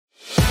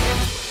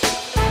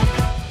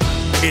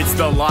It's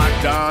the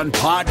Locked On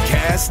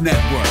Podcast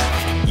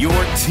Network, your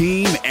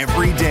team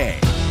every day.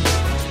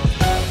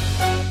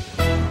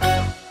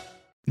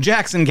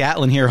 Jackson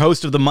Gatlin here,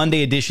 host of the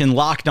Monday edition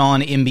Locked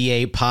On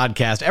NBA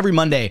podcast. Every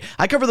Monday,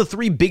 I cover the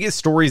three biggest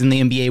stories in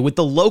the NBA with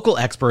the local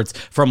experts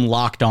from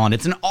Locked On.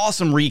 It's an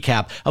awesome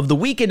recap of the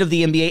weekend of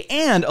the NBA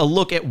and a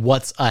look at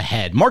what's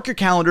ahead. Mark your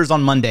calendars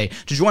on Monday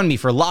to join me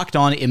for Locked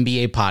On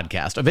NBA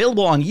podcast,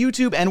 available on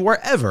YouTube and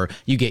wherever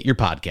you get your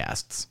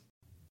podcasts.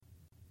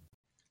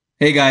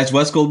 Hey guys,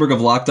 Wes Goldberg of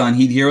Locked On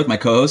Heat here with my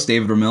co-host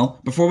David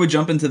Ramil. Before we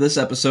jump into this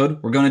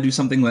episode, we're going to do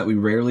something that we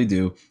rarely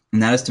do,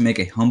 and that is to make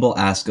a humble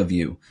ask of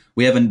you.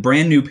 We have a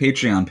brand new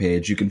Patreon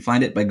page. You can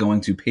find it by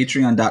going to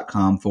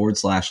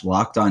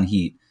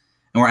patreon.com/LockedOnHeat.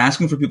 And we're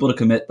asking for people to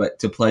commit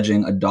to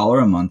pledging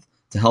 $1 a month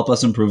to help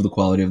us improve the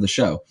quality of the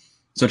show.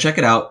 So check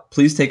it out.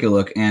 Please take a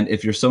look. And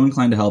if you're so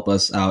inclined to help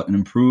us out and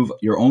improve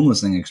your own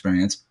listening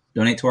experience,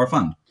 donate to our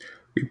fund.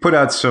 We put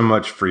out so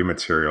much free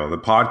material. The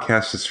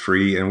podcast is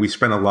free, and we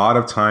spend a lot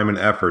of time and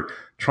effort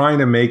trying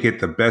to make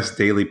it the best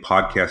daily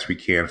podcast we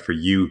can for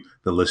you,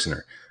 the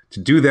listener. To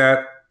do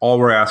that, all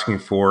we're asking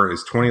for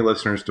is 20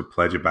 listeners to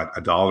pledge about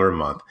 $1 a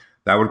month.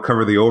 That would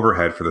cover the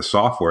overhead for the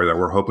software that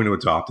we're hoping to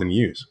adopt and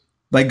use.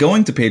 By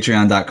going to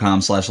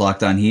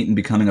patreon.com/LockedOnHeat and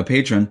becoming a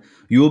patron,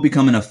 you will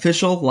become an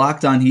official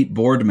Locked On Heat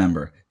board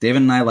member.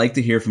 David and I like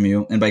to hear from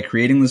you, and by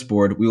creating this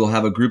board, we will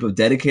have a group of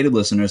dedicated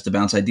listeners to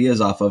bounce ideas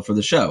off of for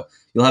the show.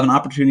 You'll have an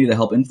opportunity to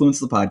help influence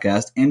the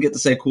podcast and get to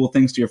say cool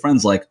things to your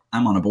friends like,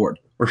 I'm on a board.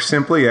 We're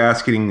simply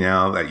asking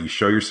now that you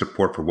show your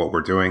support for what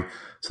we're doing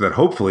so that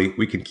hopefully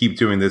we can keep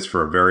doing this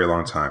for a very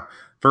long time.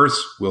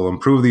 First, we'll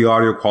improve the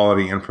audio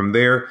quality, and from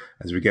there,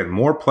 as we get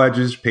more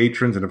pledges,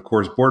 patrons, and of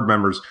course board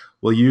members,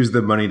 we'll use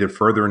the money to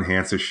further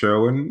enhance the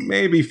show and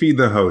maybe feed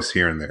the hosts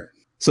here and there.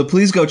 So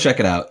please go check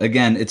it out.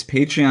 Again, it's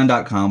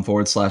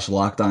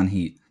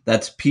patreon.com/LockedOnHeat.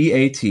 That's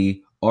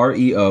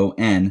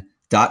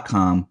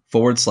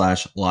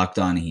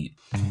patreon.com/LockedOnHeat.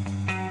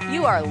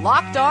 You are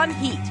Locked On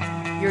Heat,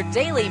 your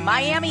daily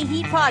Miami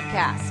Heat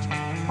podcast.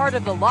 Part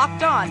of the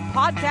Locked On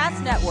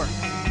Podcast Network,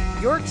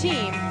 your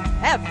team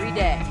every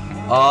day.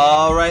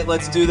 All right,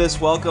 let's do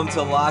this. Welcome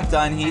to Locked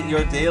On Heat,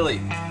 your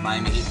daily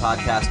Miami Heat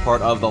podcast,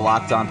 part of the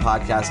Locked On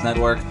Podcast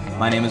Network.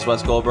 My name is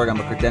Wes Goldberg. I'm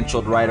a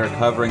credentialed writer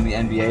covering the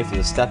NBA for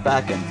the Step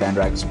Back and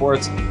FanRag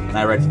Sports, and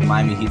I write for the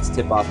Miami Heat's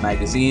Tip-Off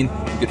magazine.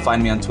 You can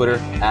find me on Twitter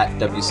at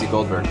WC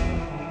Goldberg.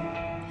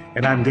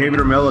 And I'm David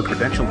Ramil, a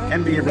credentialed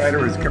NBA writer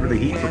who's covered the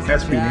Heat for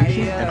SB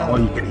Nation and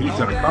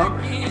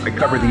AllYouCanHeat.com. I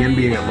cover the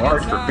NBA at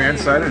large for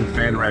Fansided and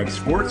FanRag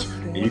Sports,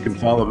 and you can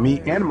follow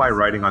me and my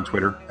writing on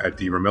Twitter at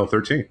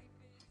DRamil13.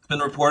 It's been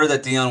reported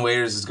that Dion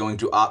Waiters is going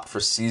to opt for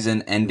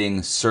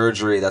season-ending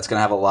surgery. That's going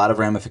to have a lot of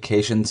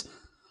ramifications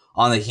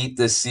on the Heat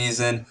this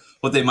season,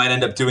 what they might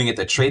end up doing at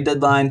the trade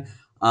deadline.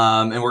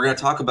 And we're going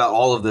to talk about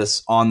all of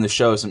this on the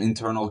show, some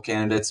internal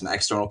candidates, some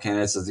external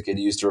candidates that they could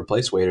use to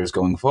replace Waiters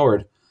going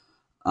forward.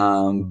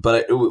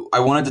 But I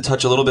wanted to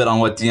touch a little bit on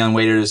what Dion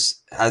Waiters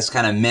has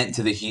kind of meant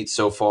to the Heat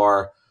so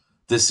far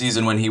this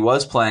season when he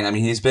was playing. I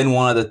mean, he's been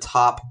one of the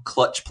top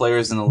clutch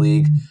players in the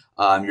league.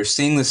 You're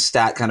seeing this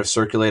stat kind of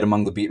circulate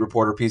among the beat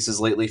reporter pieces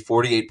lately,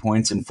 48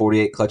 points in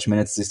 48 clutch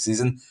minutes this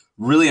season.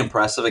 Really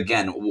impressive.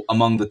 Again,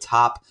 among the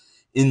top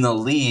in the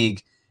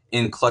league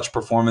in clutch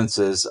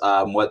performances,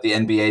 what the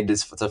NBA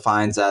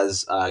defines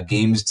as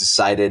games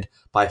decided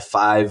by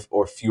 5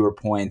 or fewer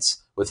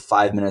points with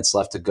 5 minutes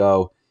left to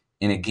go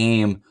in a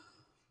game.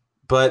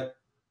 But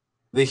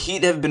the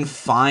Heat have been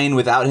fine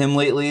without him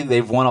lately.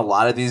 They've won a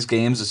lot of these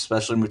games,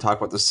 especially when we talk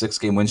about the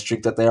 6-game win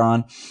streak that they're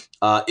on.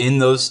 In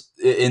those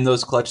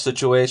clutch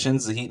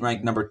situations, the Heat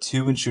ranked number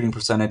 2 in shooting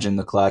percentage in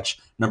the clutch,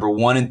 number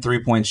 1 in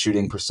 3-point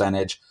shooting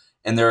percentage,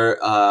 and they're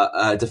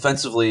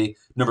defensively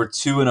number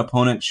 2 in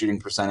opponent shooting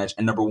percentage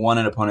and number 1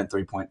 in opponent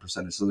 3-point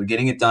percentage. So they're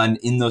getting it done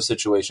in those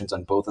situations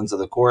on both ends of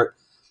the court.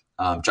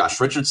 Josh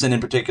Richardson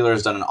in particular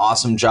has done an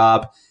awesome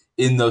job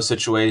in those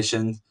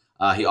situations.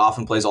 He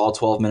often plays all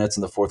 12 minutes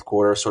in the fourth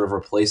quarter, sort of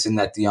replacing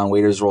that Dion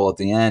Waiters role at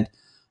the end.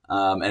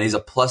 And he's a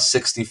plus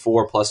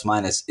 64 plus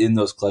minus in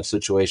those clutch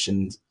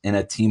situations in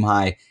a team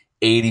high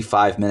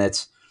 85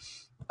 minutes.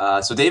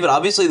 So David,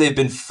 obviously they've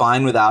been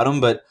fine without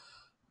him, but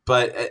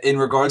in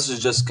regards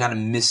to just kind of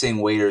missing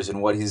Waiters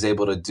and what he's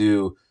able to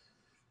do,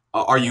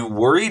 are you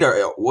worried?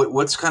 Or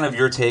what's kind of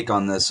your take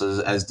on this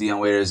as Dion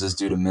Waiters is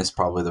due to miss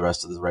probably the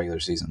rest of the regular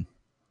season?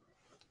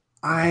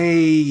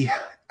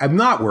 I'm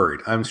not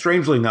worried. I'm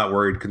strangely not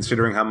worried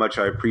considering how much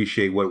I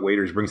appreciate what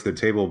Waiters brings to the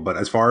table. But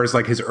as far as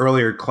like his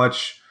earlier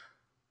clutch,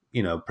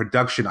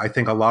 production, I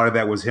think a lot of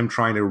that was him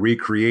trying to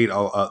recreate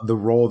the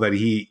role that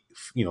he,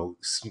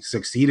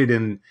 succeeded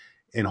in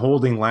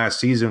holding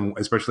last season,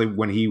 especially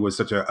when he was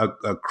such a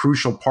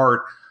crucial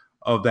part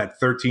of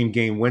that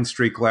 13-game win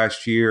streak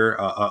last year,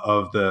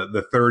 of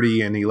the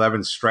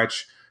 30-11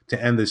 stretch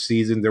to end the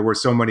season. There were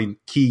so many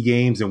key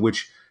games in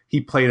which he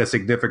played a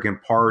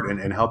significant part in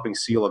helping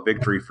seal a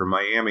victory for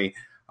Miami.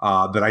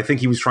 that I think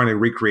he was trying to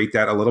recreate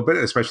that a little bit,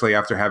 especially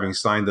after having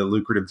signed the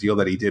lucrative deal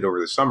that he did over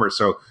the summer.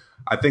 So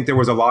I think there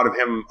was a lot of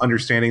him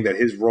understanding that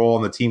his role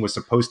on the team was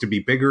supposed to be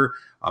bigger.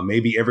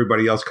 Maybe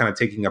everybody else kind of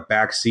taking a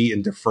back seat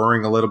and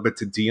deferring a little bit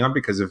to Dion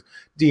because of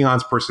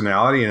Dion's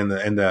personality and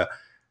the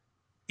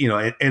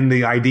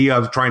idea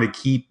of trying to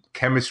keep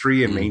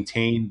chemistry and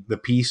maintain the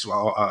peace,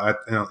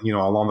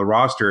 along the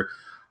roster.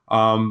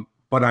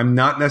 But I'm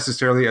not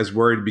necessarily as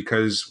worried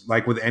because,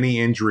 like with any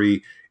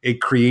injury, it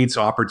creates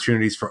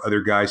opportunities for other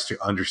guys to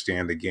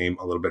understand the game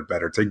a little bit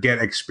better, to get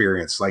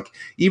experience. Like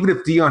even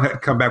if Dion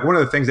had come back, one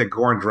of the things that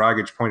Goran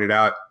Dragic pointed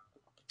out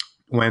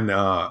when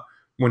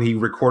he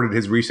recorded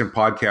his recent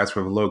podcast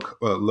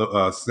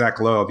with Zach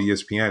Lowe of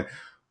ESPN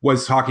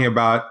was talking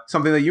about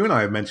something that you and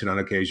I have mentioned on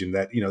occasion,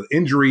 that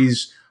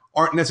injuries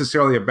aren't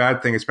necessarily a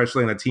bad thing,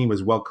 especially on a team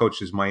as well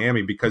coached as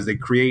Miami, because they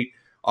create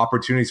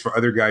opportunities for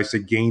other guys to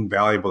gain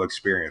valuable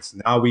experience.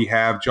 Now we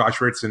have Josh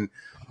Ritson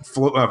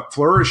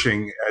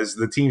flourishing as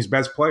the team's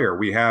best player.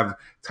 We have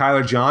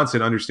Tyler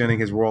Johnson understanding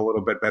his role a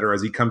little bit better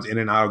as he comes in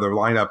and out of the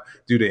lineup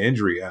due to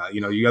injury.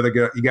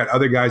 You got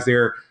other guys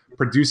there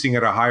producing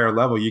at a higher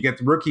level. You get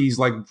rookies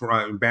like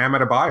Bam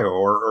Adebayo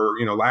or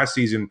last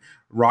season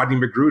Rodney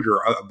McGruder,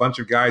 a bunch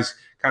of guys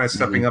kind of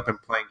stepping up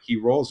and playing key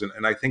roles,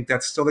 and I think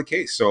that's still the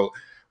case. So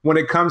when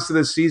it comes to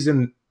this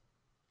season,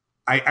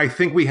 I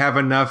think we have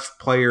enough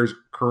players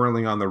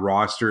currently on the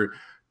roster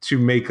to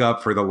make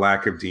up for the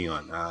lack of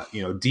Dion.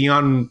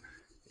 Dion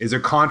is a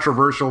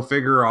controversial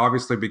figure,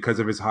 obviously, because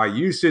of his high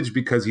usage,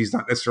 because he's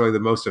not necessarily the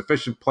most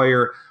efficient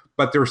player,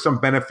 but there are some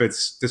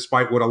benefits,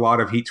 despite what a lot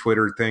of Heat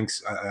Twitter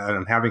thinks,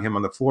 on having him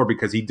on the floor,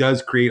 because he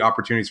does create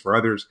opportunities for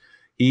others.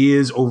 He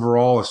is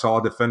overall a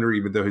solid defender,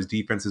 even though his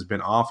defense has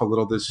been off a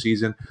little this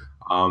season.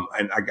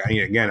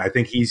 I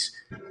think he's,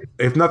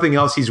 if nothing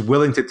else, he's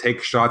willing to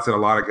take shots that a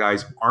lot of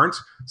guys aren't.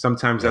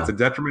 Sometimes that's a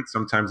detriment.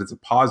 Sometimes it's a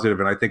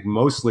positive. And I think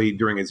mostly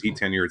during his Heat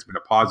tenure, it's been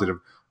a positive,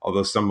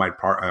 although some might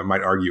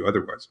argue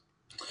otherwise.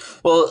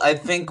 Well, I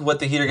think what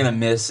the Heat are going to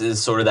miss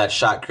is sort of that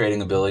shot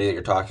creating ability that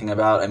you're talking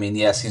about. I mean,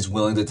 yes, he's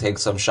willing to take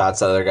some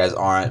shots that other guys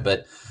aren't,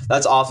 but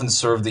that's often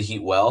served the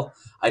Heat well.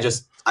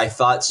 I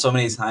thought so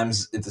many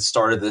times at the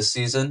start of this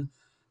season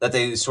that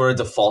they sort of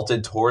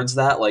defaulted towards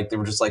that. Like they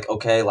were just like,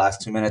 okay,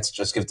 last 2 minutes,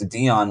 just give it to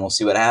Dion. We'll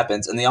see what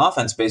happens. And the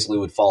offense basically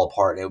would fall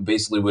apart. It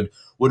basically would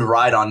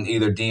ride on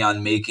either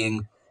Dion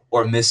making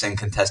or missing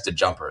contested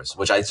jumpers,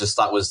 which I just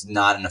thought was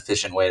not an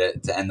efficient way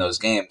to end those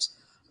games.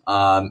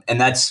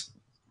 And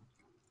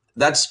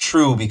that's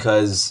true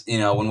because,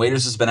 when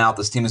Waiters has been out,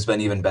 this team has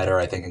been even better,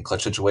 I think, in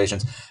clutch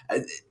situations.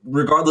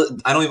 Regardless,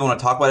 I don't even want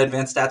to talk about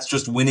advanced stats,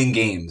 just winning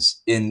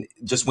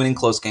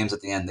close games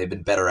at the end. They've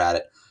been better at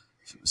it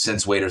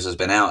since Waiters has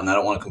been out. And I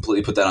don't want to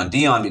completely put that on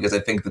Dion because I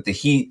think that the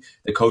Heat,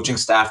 the coaching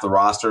staff, the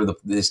roster,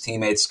 his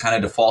teammates kind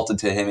of defaulted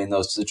to him in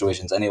those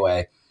situations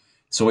anyway.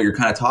 So what you're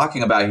kind of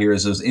talking about here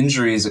is those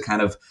injuries that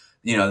kind of,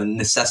 the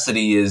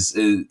necessity is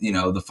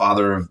the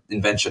father of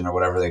invention or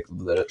whatever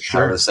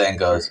however the saying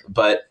goes.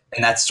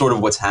 And that's sort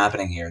of what's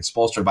happening here. And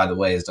Spoelstra, by the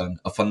way, has done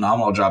a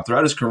phenomenal job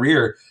throughout his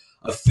career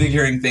of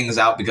figuring things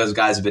out because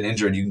guys have been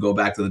injured. You can go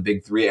back to the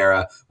Big Three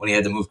era when he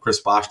had to move Chris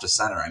Bosh to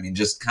center. I mean,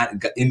 just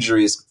kind of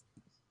injuries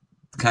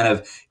kind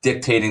of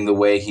dictating the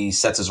way he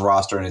sets his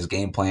roster and his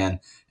game plan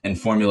and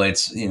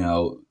formulates,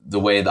 the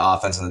way the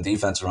offense and the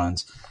defense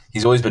runs.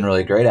 He's always been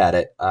really great at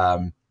it.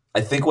 I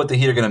think what the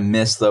Heat are going to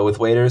miss, though, with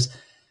Waiters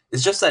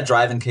is just that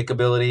drive and kick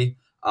ability.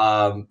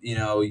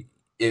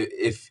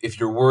 If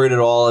you're worried at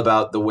all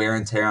about the wear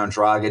and tear on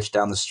Dragic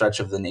down the stretch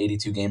of an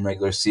 82-game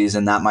regular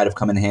season, that might have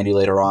come in handy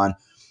later on.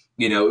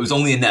 It was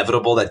only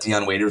inevitable that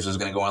Dion Waiters was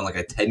going to go on like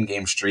a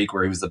 10-game streak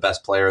where he was the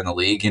best player in the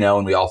league,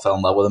 and we all fell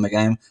in love with him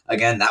again.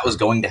 Again, that was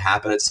going to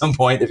happen at some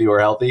point if he were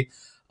healthy,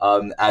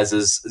 as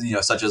is,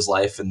 such as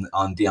life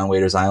on Dion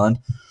Waiters Island.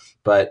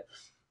 But,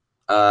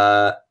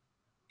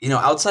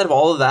 outside of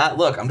all of that,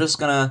 look,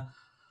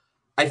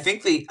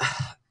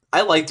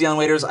 I like Dion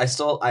Waiters. I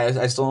still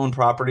own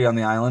property on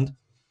the island.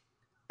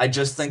 I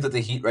just think that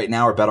the Heat right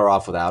now are better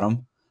off without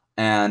him.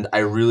 And I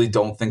really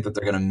don't think that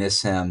they're going to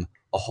miss him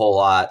a whole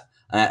lot.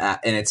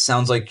 And it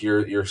sounds like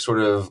you're sort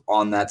of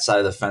on that side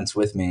of the fence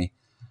with me.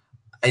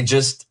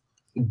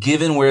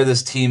 Given where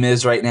this team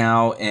is right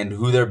now and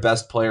who their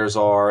best players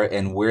are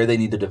and where they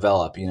need to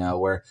develop,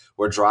 where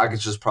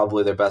Dragic is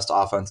probably their best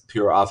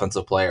pure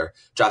offensive player.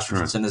 Josh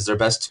Richardson is their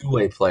best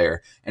two-way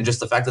player. And just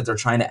the fact that they're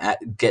trying to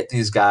get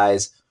these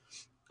guys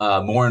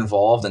more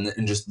involved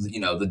and just,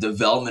 the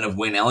development of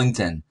Wayne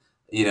Ellington,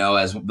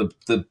 as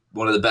the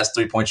one of the best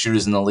three-point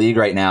shooters in the league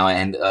right now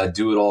and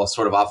do it all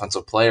sort of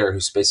offensive player who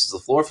spaces the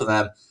floor for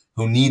them,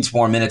 who needs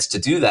more minutes to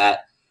do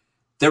that.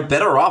 They're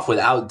better off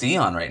without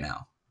Dion right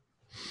now.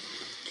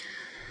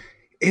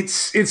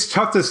 It's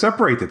tough to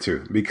separate the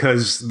two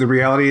because the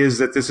reality is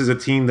that this is a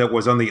team that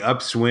was on the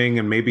upswing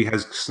and maybe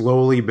has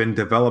slowly been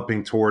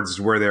developing towards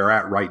where they're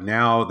at right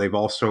now. They've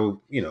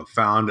also,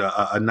 found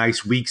a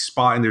nice weak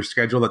spot in their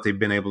schedule that they've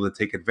been able to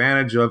take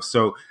advantage of.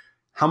 So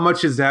how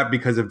much is that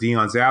because of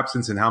Dion's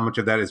absence, and how much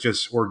of that is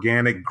just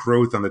organic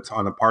growth on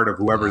the part of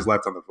whoever's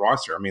left on the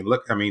roster? I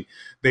mean,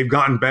 they've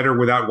gotten better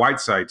without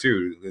Whiteside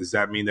too. Does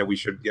that mean that we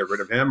should get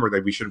rid of him, or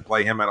that we shouldn't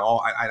play him at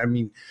all? I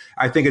mean,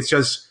 I think it's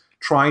just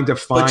trying to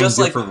find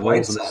different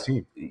roles in this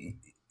team.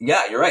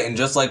 Yeah, you're right. And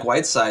just like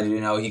Whiteside,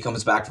 he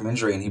comes back from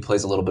injury and he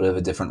plays a little bit of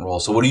a different role.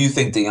 So what do you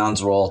think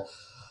Dion's role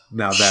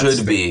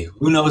should be?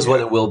 Who knows what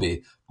it will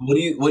be?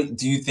 What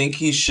do you think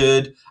he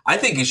should? I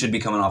think he should be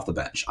coming off the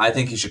bench. I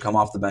think he should come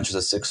off the bench as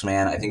a sixth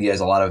man. I think he has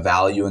a lot of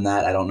value in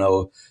that. I don't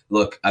know.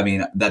 Look, I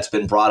mean, that's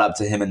been brought up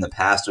to him in the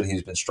past when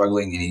he's been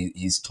struggling, and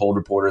he's told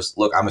reporters,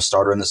 look, I'm a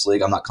starter in this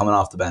league. I'm not coming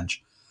off the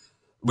bench.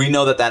 We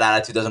know that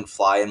attitude doesn't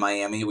fly in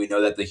Miami. We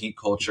know that the Heat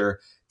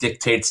culture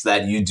dictates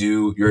that you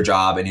do your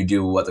job and you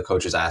do what the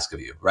coaches ask of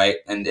you, right?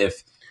 And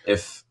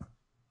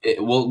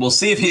we'll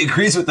see if he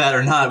agrees with that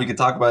or not. We can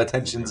talk about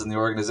tensions in the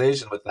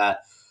organization with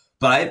that.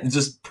 But I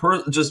just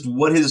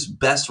what his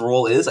best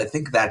role is, I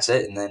think that's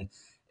it. And then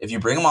if you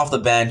bring him off the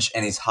bench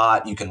and he's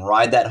hot, you can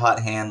ride that hot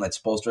hand that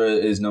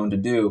Spoelstra is known to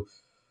do.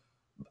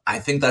 I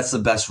think that's the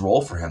best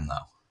role for him,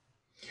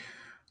 though.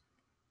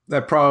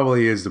 That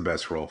probably is the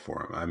best role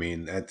for him. I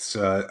mean, that's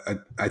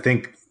I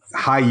think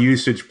high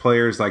usage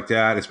players like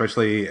that,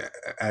 especially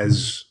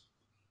as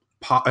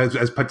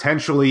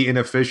potentially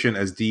inefficient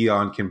as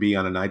Dion can be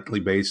on a nightly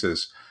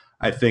basis,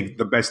 I think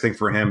the best thing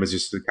for him is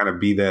just to kind of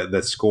be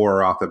the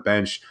scorer off the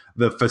bench,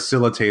 the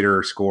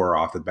facilitator scorer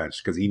off the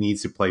bench, because he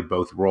needs to play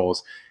both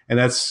roles. And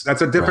that's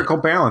a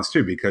difficult balance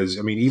too, because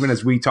I mean, even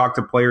as we talk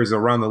to players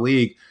around the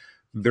league,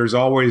 there's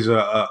always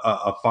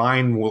a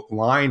fine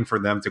line for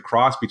them to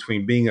cross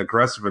between being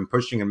aggressive and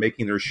pushing and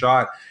making their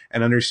shot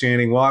and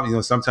understanding,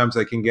 well, sometimes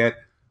they can get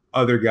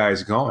other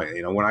guys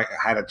going. When I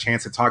had a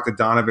chance to talk to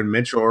Donovan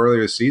Mitchell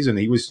earlier this season,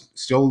 he was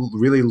still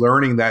really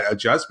learning that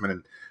adjustment.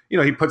 And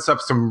he puts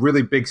up some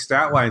really big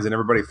stat lines and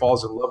everybody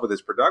falls in love with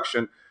his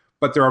production.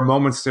 But there are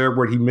moments there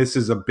where he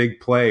misses a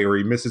big play or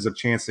he misses a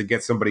chance to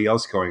get somebody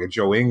else going, a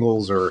Joe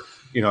Ingles or,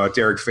 a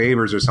Derek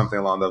Favors or something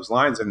along those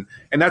lines. And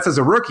that's as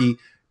a rookie.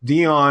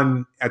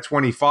 Dion at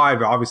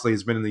 25 obviously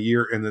has been in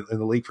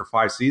the league for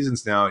 5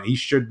 seasons now, and he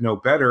should know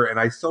better. And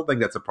I still think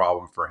that's a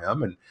problem for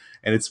him. And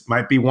it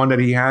might be one that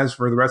he has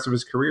for the rest of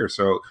his career.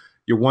 So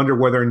you wonder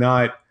whether or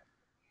not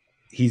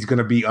he's going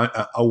to be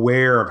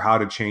aware of how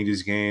to change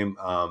his game.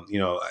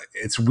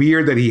 It's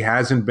weird that he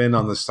hasn't been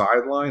on the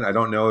sideline. I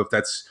don't know if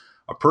that's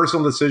a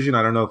personal decision.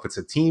 I don't know if it's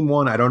a team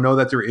one. I don't know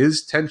that there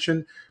is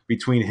tension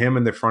between him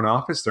and the front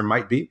office. There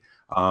might be.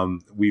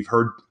 We've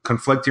heard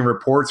conflicting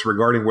reports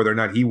regarding whether or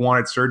not he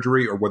wanted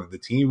surgery or whether the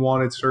team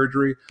wanted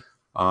surgery.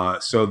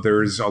 So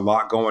there's a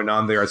lot going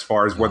on there as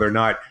far as whether or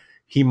not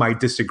he might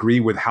disagree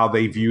with how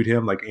they viewed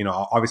him. Like,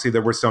 obviously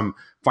there were some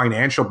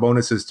financial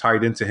bonuses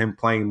tied into him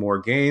playing more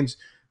games.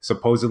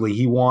 Supposedly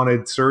he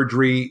wanted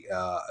surgery,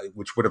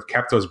 which would have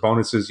kept those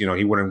bonuses. He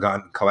wouldn't have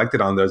gotten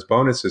collected on those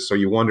bonuses. So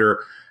you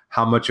wonder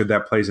how much of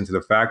that plays into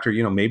the factor.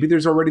 Maybe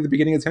there's already the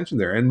beginning of tension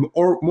there.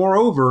 Or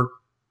moreover,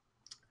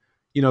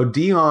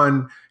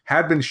 Dion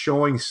had been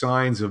showing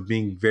signs of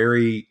being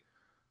very,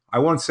 I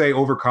won't say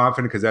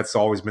overconfident because that's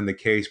always been the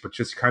case, but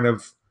just kind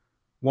of,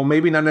 well,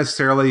 maybe not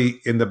necessarily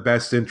in the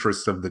best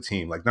interest of the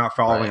team, like not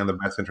following on the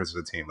best interest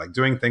of the team, like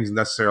doing things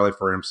necessarily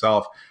for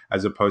himself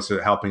as opposed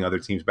to helping other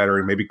teams better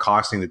and maybe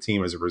costing the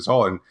team as a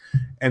result.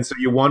 And so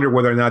you wonder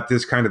whether or not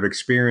this kind of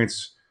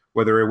experience,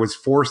 whether it was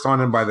forced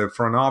on him by the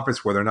front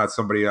office, whether or not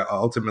somebody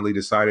ultimately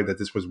decided that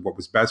this was what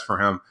was best for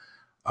him,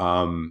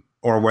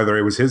 or whether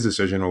it was his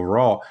decision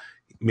overall.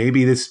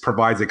 Maybe this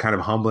provides a kind of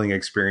humbling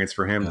experience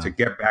for him to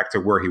get back to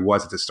where he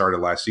was at the start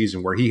of last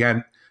season, where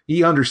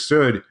he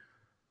understood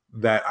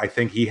that I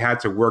think he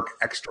had to work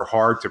extra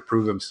hard to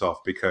prove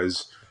himself,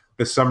 because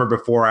the summer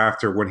before,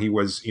 after, when he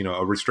was,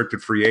 a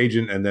restricted free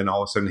agent, and then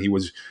all of a sudden he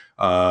was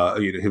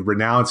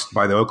renounced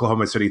by the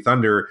Oklahoma City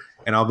Thunder.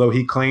 And although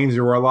he claims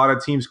there were a lot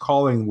of teams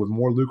calling with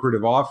more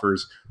lucrative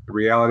offers, the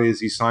reality is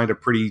he signed a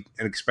pretty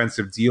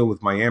inexpensive deal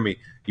with Miami.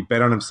 He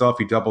bet on himself.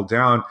 He doubled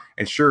down,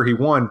 and sure, he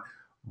won.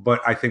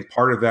 But I think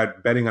part of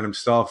that betting on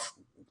himself,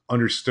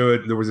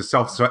 understood there was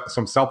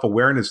some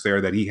self-awareness there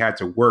that he had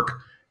to work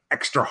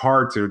extra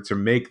hard to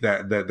make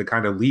the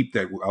kind of leap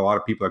that a lot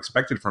of people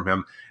expected from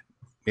him.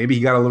 Maybe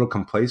he got a little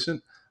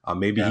complacent.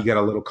 Maybe he got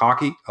a little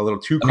cocky, a little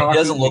too cocky. He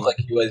doesn't look like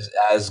he was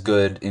as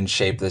good in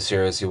shape this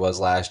year as he was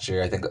last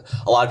year. I think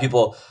a lot of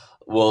people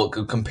will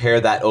compare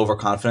that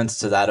overconfidence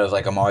to that of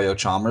like a Mario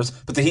Chalmers,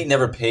 but the Heat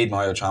never paid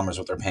Mario Chalmers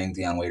what they're paying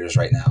Dion Waiters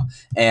right now.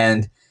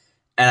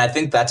 And I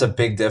think that's a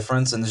big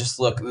difference. And just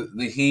look,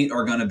 the Heat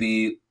are going to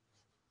be,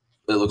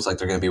 it looks like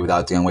they're going to be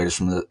without Dion Waiters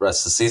from the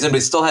rest of the season, but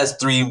he still has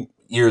 3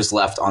 years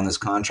left on this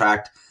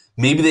contract.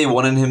 Maybe they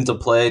wanted him to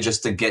play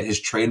just to get his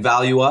trade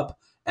value up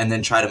and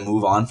then try to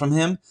move on from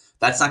him.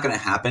 That's not going to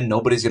happen.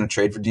 Nobody's going to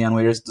trade for Dion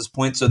Waiters at this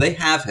point. So they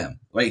have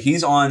him, right?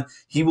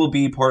 He will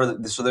be part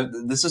of this. So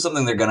this is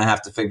something they're going to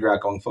have to figure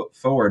out going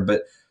forward.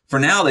 But for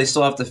now, they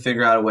still have to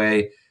figure out a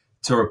way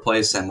to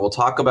replace him. We'll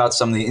talk about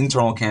some of the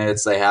internal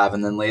candidates they have,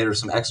 and then later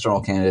some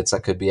external candidates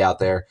that could be out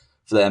there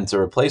for them to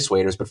replace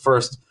Waiters. But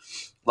first,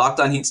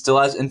 Locked On Heat still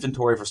has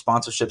inventory for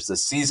sponsorships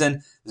this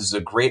season. This is a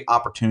great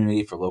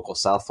opportunity for local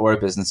South Florida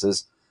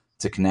businesses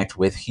to connect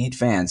with Heat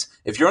fans.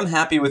 If you're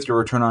unhappy with your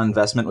return on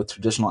investment with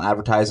traditional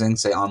advertising,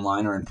 say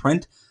online or in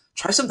print,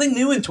 try something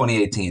new in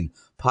 2018.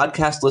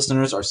 Podcast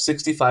listeners are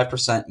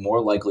 65%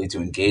 more likely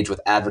to engage with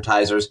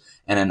advertisers,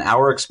 and in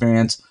our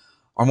experience,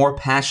 are more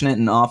passionate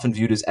and often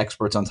viewed as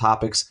experts on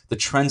topics, the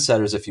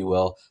trendsetters, if you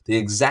will, the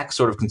exact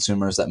sort of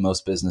consumers that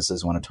most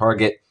businesses want to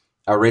target.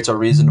 Our rates are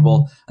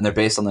reasonable, and they're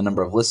based on the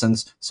number of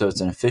listens, so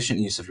it's an efficient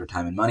use of your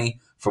time and money.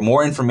 For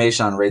more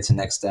information on rates and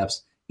next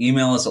steps,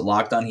 email us at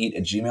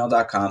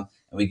lockedonheat@gmail.com,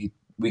 and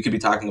we could be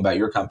talking about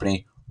your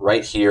company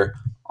right here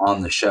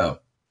on the show.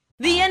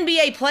 The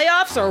NBA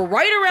playoffs are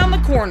right around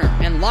the corner,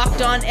 and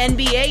Locked On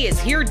NBA is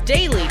here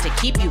daily to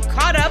keep you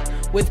caught up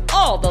with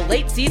all the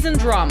late season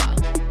drama.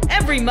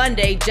 Every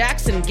Monday,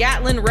 Jackson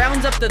Gatlin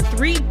rounds up the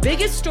 3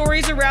 biggest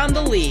stories around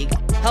the league,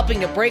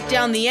 helping to break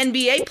down the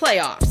NBA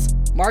playoffs.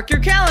 Mark your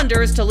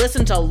calendars to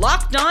listen to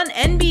Locked On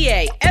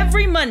NBA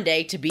every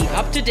Monday to be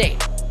up to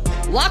date.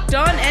 Locked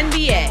On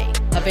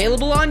NBA,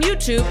 available on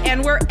YouTube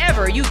and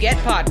wherever you get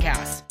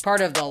podcasts.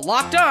 Part of the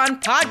Locked On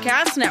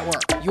Podcast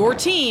Network, your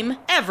team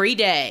every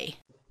day.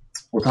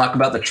 We'll talk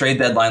about the trade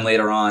deadline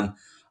later on,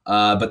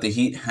 but the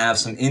Heat have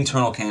some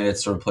internal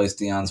candidates to replace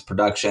Dion's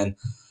production.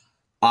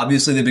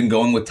 Obviously, they've been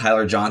going with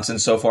Tyler Johnson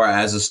so far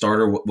as a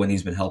starter when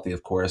he's been healthy,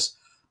 of course,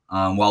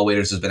 while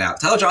Waiters has been out.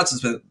 Tyler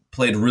Johnson's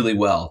played really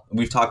well.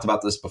 We've talked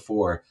about this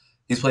before.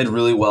 He's played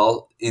really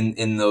well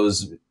in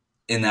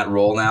that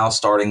role now,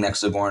 starting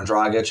next to Goran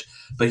Dragic,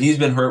 but he's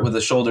been hurt with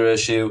a shoulder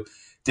issue.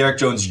 Derek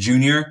Jones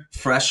Jr.,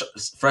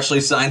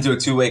 freshly signed to a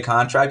 2-way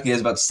contract. He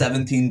has about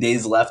 17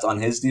 days left on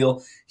his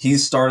deal.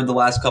 He's started the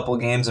last couple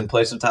of games in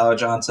place of Tyler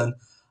Johnson,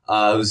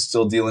 who's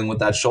still dealing with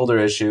that shoulder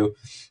issue,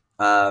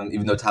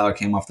 even though Tyler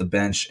came off the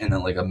bench in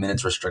a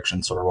minutes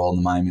restriction sort of role in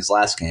the Miami's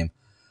last game.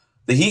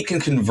 The Heat can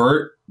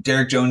convert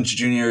Derek Jones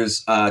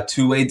Jr.'s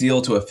 2-way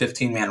deal to a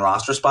 15-man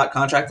roster spot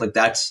contract.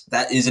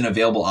 That is an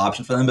available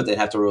option for them, but they'd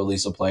have to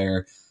release a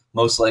player.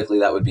 Most likely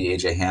that would be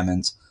AJ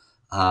Hammond.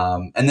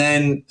 And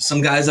then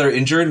some guys that are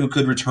injured who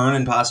could return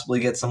and possibly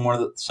get some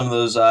of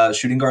those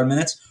shooting guard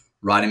minutes.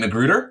 Rodney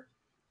Magruder,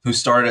 who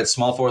started at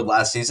small forward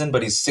last season,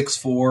 but he's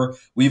 6'4".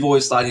 We've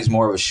always thought he's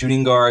more of a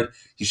shooting guard.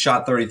 He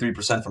shot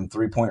 33% from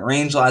three-point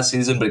range last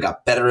season, but it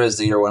got better as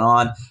the year went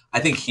on. I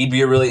think he'd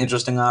be a really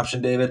interesting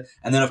option, David.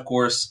 And then, of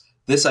course,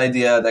 this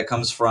idea that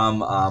comes from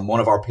one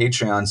of our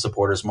Patreon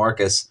supporters,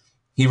 Marcus.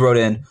 He wrote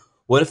in,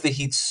 what if the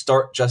Heat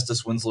start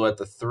Justice Winslow at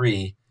the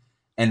 3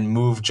 and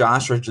move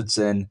Josh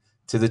Richardson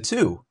to the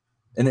 2?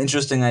 An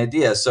interesting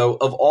idea. So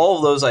of all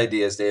of those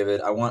ideas,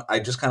 David, I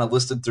just kind of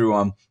listed through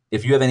them.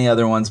 If you have any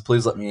other ones,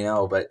 please let me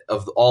know. But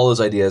of all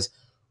those ideas,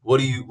 what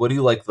do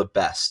you like the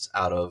best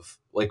out of,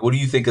 what do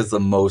you think is the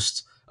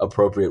most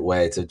appropriate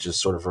way to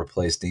just sort of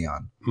replace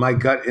Dion? My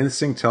gut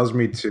instinct tells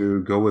me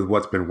to go with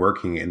what's been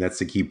working, and that's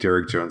to keep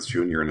Derek Jones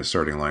Jr. in the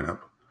starting lineup.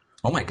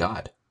 Oh my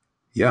God.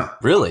 Yeah.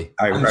 Really?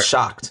 I'm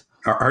shocked.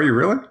 Are you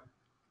really?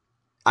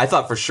 I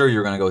thought for sure you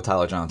were going to go with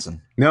Tyler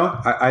Johnson. No,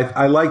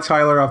 I like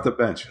Tyler off the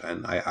bench,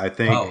 and I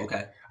think. Oh,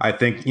 okay. I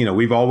think,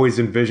 we've always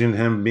envisioned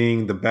him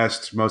being the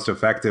best, most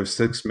effective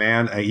sixth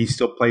man. He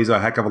still plays a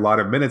heck of a lot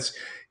of minutes.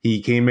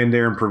 He came in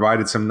there and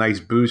provided some nice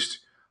boost,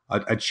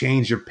 a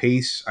change of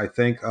pace, I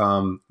think,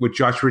 with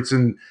Josh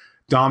Richardson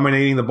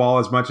dominating the ball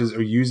as much as,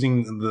 or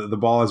using the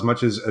ball as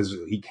much as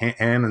he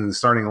can in the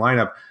starting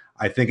lineup.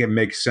 I think it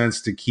makes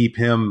sense to keep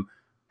him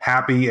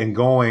happy and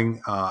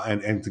going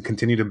and to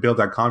continue to build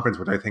that confidence,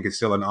 which I think is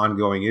still an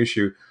ongoing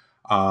issue.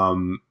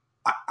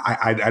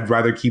 I'd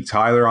rather keep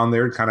Tyler on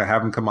there, kind of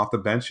have him come off the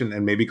bench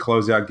and maybe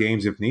close out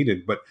games if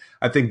needed. But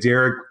I think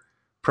Derek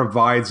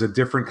provides a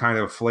different kind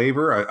of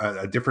flavor,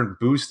 a different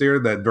boost there,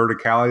 that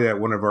verticality that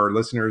one of our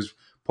listeners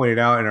pointed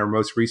out in our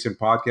most recent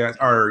podcast.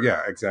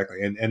 Yeah,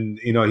 exactly. And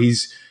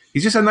he's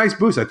just a nice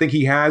boost. I think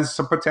he has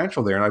some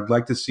potential there, and I'd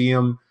like to see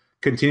him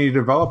continue to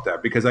develop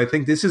that, because I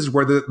think this is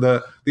where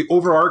the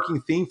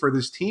overarching theme for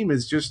this team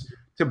is just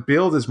to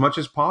build as much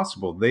as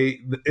possible.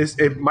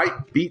 It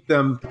might beat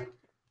them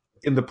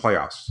in the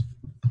playoffs.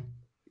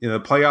 The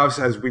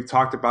playoffs, as we've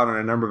talked about on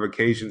a number of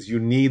occasions, you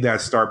need that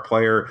star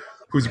player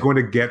who's going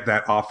to get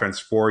that offense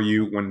for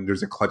you when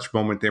there's a clutch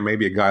moment there.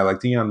 Maybe a guy like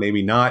Dion,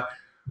 maybe not.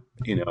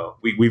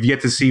 We've yet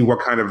to see what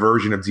kind of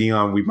version of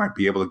Dion we might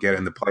be able to get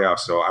in the playoffs.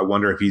 So I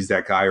wonder if he's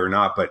that guy or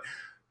not. But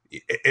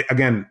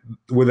again,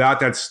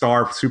 without that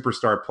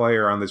superstar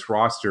player on this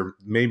roster,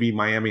 maybe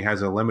Miami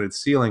has a limited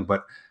ceiling.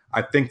 But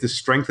I think the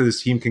strength of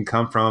this team can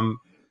come from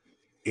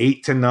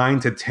 8 to 9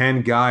 to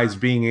 10 guys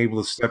being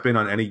able to step in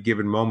on any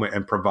given moment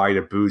and provide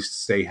a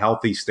boost, stay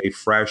healthy, stay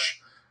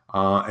fresh,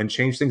 and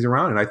change things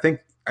around. And I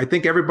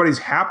think everybody's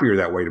happier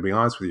that way, to be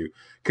honest with you,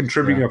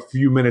 contributing a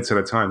few minutes at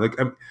a time.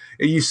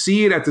 You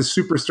see it at the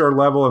superstar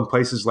level in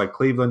places like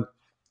Cleveland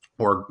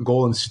or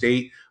Golden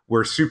State,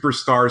 where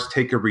superstars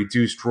take a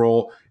reduced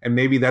role, and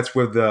maybe that's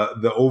with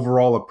the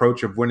overall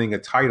approach of winning a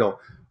title.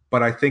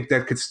 But I think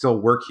that could still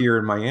work here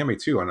in Miami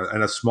too, on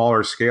a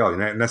smaller scale,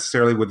 not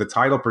necessarily with the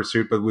title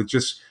pursuit, but with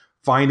just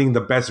finding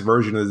the best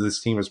version of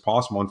this team as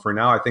possible. And for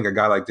now, I think a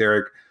guy like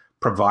Derek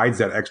provides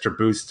that extra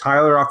boost.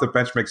 Tyler off the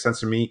bench makes sense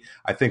to me.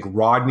 I think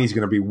Rodney's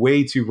going to be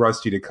way too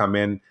rusty to come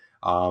in.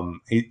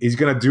 He's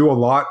going to do a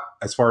lot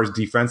as far as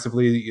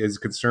defensively is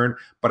concerned,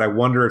 but I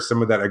wonder if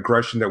some of that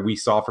aggression that we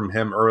saw from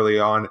him early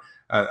on,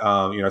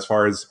 as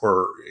far as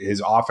or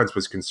his offense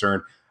was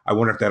concerned, I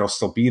wonder if that'll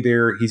still be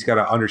there. He's got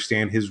to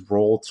understand his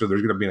role, so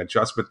there's going to be an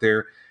adjustment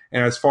there.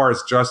 And as far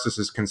as Justice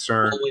is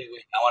concerned, wait.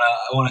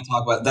 I want to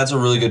talk about. That's a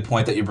really good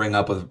point that you bring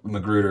up with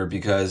Magruder,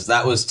 because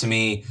that was, to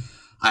me,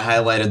 I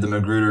highlighted the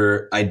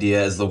Magruder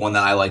idea as the one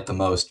that I like the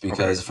most,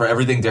 because for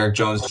everything Derek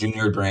Jones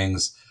Jr.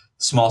 brings,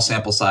 small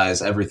sample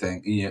size,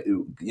 everything,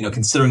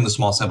 considering the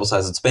small sample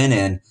size it's been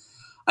in,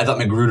 I thought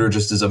Magruder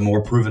just is a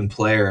more proven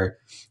player.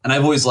 And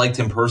I've always liked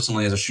him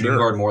personally as a shooting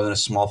guard more than a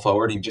small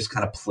forward. He just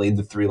kind of played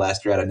the three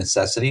last year out of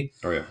necessity.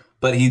 Oh, yeah.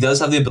 But he does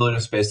have the ability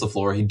to space the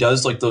floor. He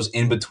does like those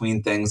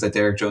in-between things that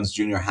Derek Jones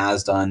Jr.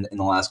 has done in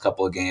the last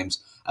couple of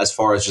games, as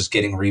far as just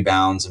getting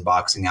rebounds and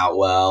boxing out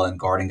well and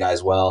guarding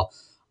guys well,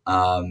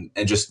 and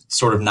just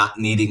sort of not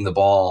needing the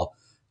ball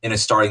in a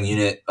starting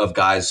unit of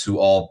guys who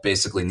all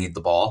basically need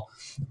the ball.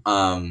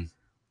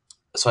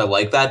 So I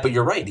like that. But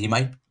you're right. He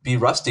might be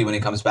rusty when he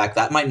comes back.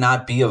 That might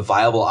not be a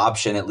viable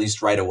option, at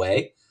least right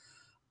away.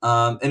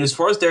 And as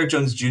far as Derek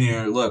Jones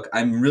Jr., look,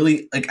 I'm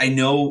really I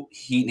know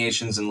Heat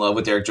Nation's in love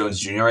with Derek Jones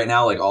Jr. right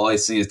now. Like, all I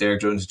see is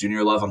Derek Jones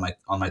Jr. love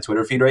on my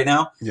Twitter feed right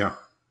now. Yeah.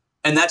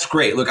 And that's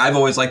great. Look, I've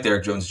always liked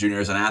Derek Jones Jr.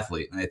 as an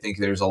athlete, and I think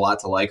there's a lot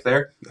to like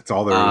there. That's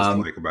all there is to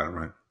like about him,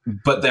 right?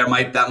 But that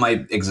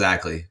might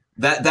exactly.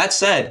 That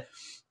said,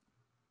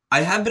 I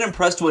have been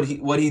impressed what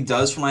he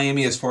does for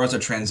Miami as far as a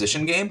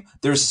transition game.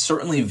 There's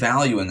certainly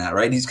value in that,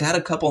 right? He's had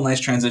a couple nice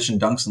transition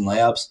dunks and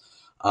layups.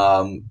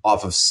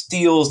 Off of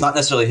steals, not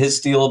necessarily his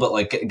steal, but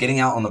like getting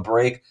out on the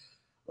break.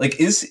 Like,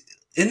 is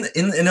in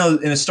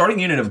a starting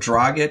unit of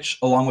Dragic,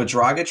 along with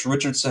Dragic,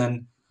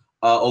 Richardson,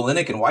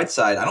 Olynyk, and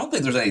Whiteside, I don't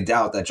think there's any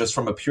doubt that just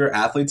from a pure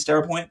athlete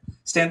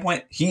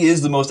standpoint, he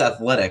is the most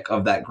athletic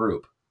of that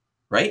group,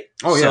 right?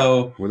 Oh yeah,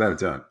 so, without a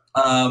doubt.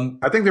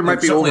 I think there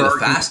might be certainly the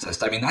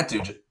fastest. I mean, that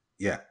dude.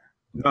 Yeah.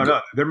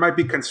 No. There might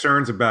be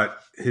concerns about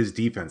his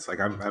defense. Like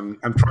I'm trying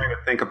to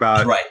think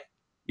about right.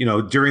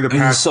 During the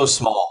past, he's so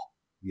small.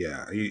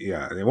 Yeah.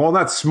 Well,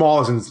 not small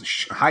as in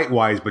height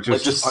wise, but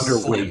just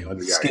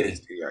underweight. Skinny.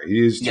 Yeah,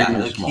 he is. Yeah,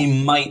 like small.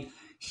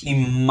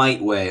 He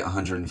might weigh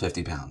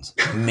 150 pounds,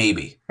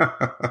 maybe,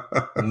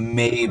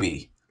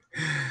 maybe.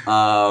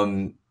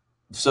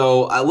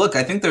 So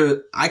I think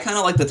I kind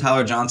of like the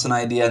Tyler Johnson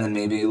idea, and then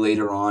maybe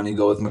later on you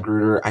go with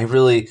Magruder.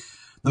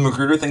 The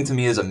Magruder thing to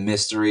me is a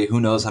mystery. Who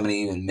knows how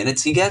many even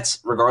minutes he gets,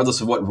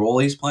 regardless of what role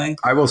he's playing.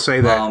 I will say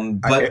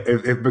that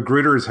if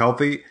Magruder is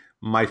healthy,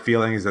 my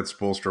feeling is that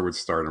Spoelstra would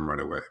start him right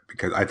away,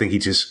 because I think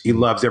he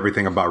loves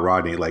everything about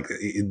Rodney. Like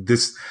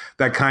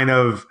that kind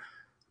of,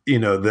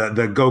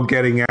 the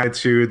go-getting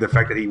attitude, the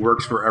fact that he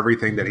works for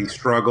everything, that he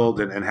struggled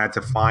and had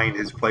to find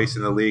his place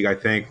in the league. I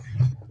think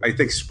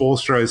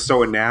Spoelstra is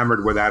so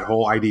enamored with that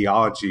whole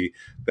ideology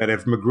that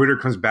if Magruder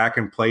comes back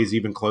and plays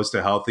even close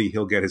to healthy,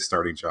 he'll get his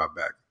starting job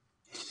back.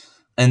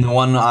 And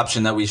one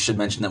option that we should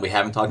mention that we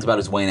haven't talked about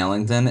is Wayne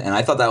Ellington. And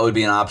I thought that would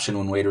be an option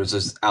when Wade was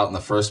just out in the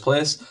first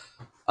place.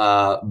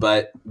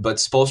 But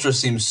Spoelstra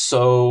seems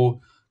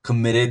so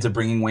committed to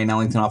bringing Wayne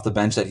Ellington off the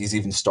bench that he's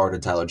even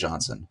started Tyler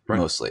Johnson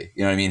mostly.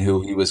 You know what I mean?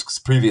 Who he was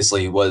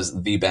previously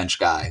was the bench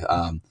guy.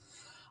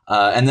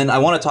 And then I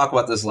want to talk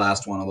about this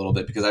last one a little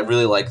bit, because I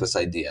really like this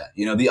idea.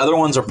 The other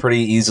ones are pretty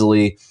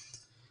easily,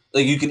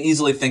 like, you can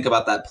easily think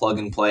about that plug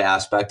and play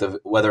aspect of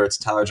whether it's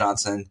Tyler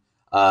Johnson,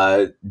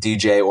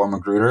 DJ, or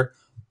Magruder.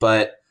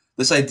 But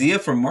this idea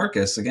from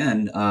Marcus,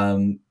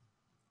 again,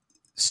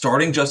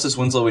 starting Justice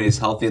Winslow when he's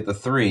healthy at the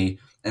 3,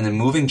 and then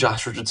moving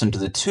Josh Richardson to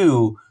the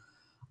 2.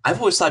 I've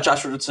always thought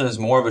Josh Richardson is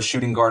more of a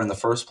shooting guard in the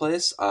first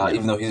place,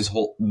 even though he's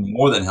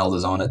more than held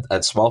his own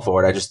at small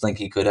forward. I just think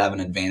he could have an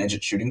advantage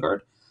at shooting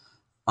guard.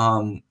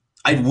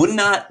 I would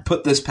not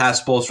put this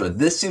past Spoelstra.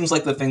 This seems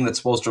like the thing that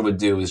Spoelstra would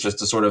do, is just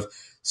to sort of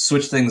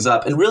switch things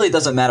up. It really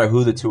doesn't matter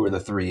who the 2 or the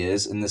 3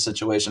 is in this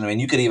situation. I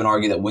mean, you could even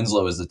argue that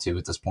Winslow is the 2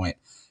 at this point.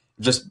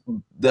 Just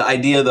the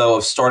idea, though,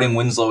 of starting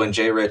Winslow and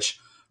J-Rich,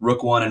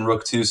 Rook 1 and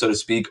Rook 2, so to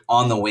speak,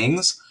 on the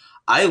wings.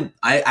 I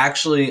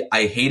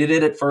hated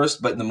it at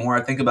first, but the more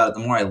I think about it,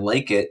 the more I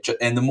like it.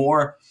 And the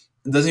more,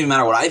 it doesn't even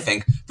matter what I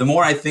think, the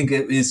more I think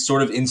it is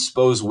sort of in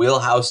Spo's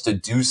wheelhouse to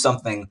do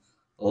something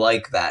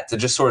like that, to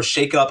just sort of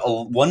shake it up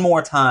one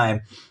more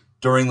time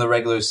during the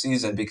regular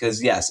season.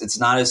 Because, yes, it's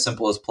not as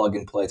simple as plug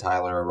and play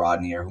Tyler or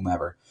Rodney or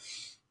whomever.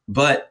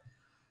 But,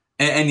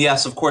 and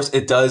yes, of course,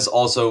 it does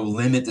also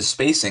limit the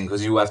spacing,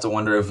 because you have to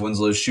wonder if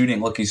Winslow's shooting.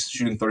 Look, he's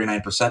shooting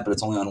 39%, but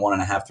it's only on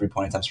 1.5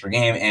 3-point attempts per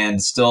game,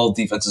 and still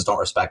defenses don't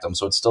respect him.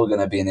 So it's still going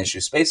to be an issue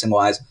spacing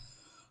wise.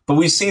 But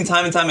we've seen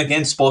time and time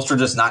again Spoelstra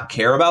just not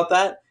care about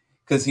that,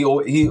 because he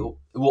will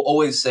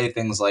always say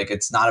things like,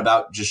 it's not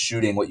about just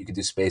shooting what you can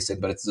do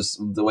spacing, but it's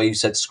just the way you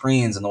set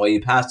screens and the way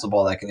you pass the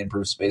ball that can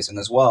improve spacing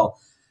as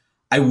well.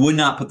 I would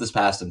not put this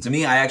past him. To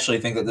me, I actually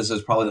think that this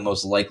is probably the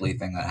most likely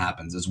thing that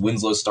happens is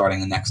Winslow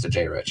starting next to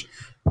Jay Rich.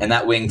 And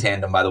that wing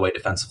tandem, by the way,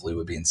 defensively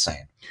would be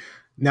insane.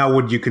 Now,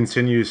 would you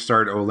continue to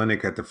start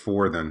Olynyk at the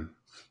 4 then?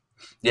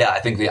 Yeah, I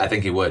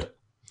think he would.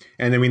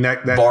 And I mean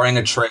that barring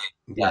a trade,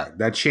 yeah,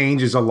 that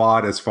changes a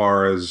lot as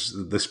far as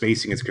the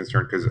spacing is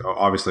concerned, because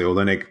obviously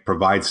Olynyk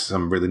provides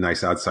some really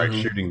nice outside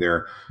shooting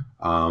there.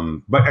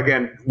 But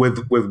again,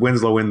 with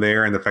Winslow in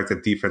there and the fact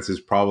that defenses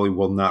probably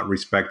will not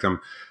respect him,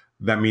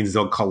 that means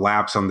they'll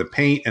collapse on the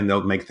paint and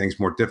they'll make things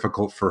more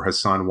difficult for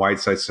Hassan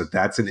Whiteside. So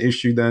that's an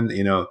issue then,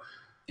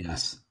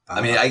 Yes. I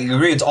mean, I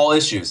agree it's all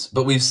issues,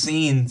 but we've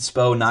seen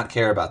Spo not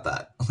care about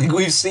that. Like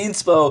we've seen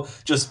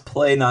Spo just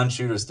play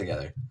non-shooters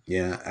together.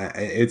 Yeah,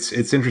 it's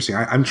interesting.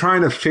 I'm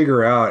trying to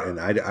figure out, and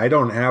I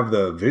don't have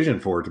the vision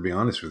for it, to be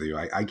honest with you.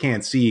 I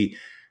can't see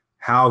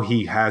how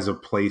he has a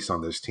place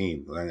on this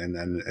team.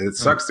 And it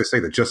sucks to say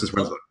that Justice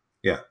Winslow.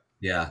 Yeah.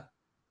 Yeah.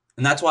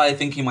 And that's why I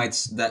think he might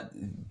that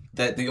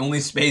the only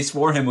space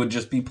for him would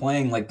just be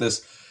playing like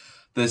this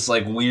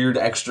like weird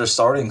extra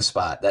starting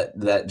spot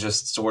that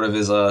just sort of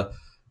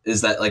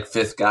is that like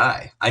fifth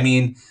guy. I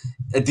mean,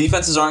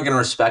 defenses aren't going to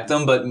respect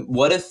him, but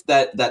what if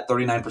that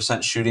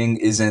 39% shooting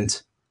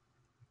isn't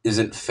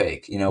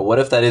fake? What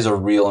if that is a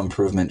real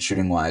improvement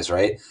shooting wise,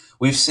 right?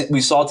 We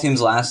saw teams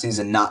last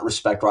season not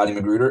respect Rodney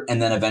McGruder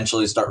and then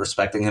eventually start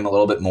respecting him a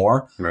little bit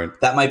more. Right.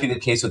 That might be the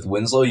case with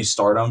Winslow. You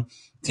start him,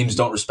 teams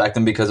don't respect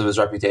him because of his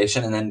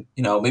reputation, and then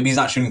maybe he's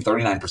not shooting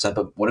 39%,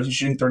 but what if he's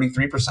shooting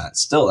 33%?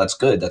 Still, that's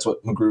good. That's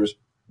what McGruder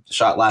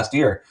shot last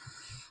year.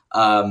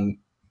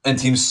 And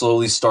teams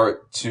slowly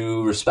start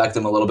to respect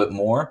him a little bit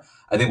more.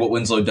 I think what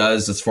Winslow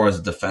does as far as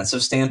a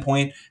defensive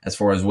standpoint, as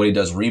far as what he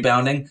does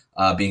rebounding,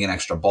 being an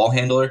extra ball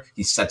handler,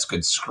 he sets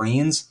good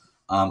screens.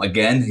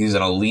 Again, he's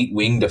an elite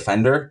wing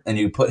defender, and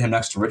you put him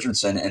next to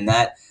Richardson, and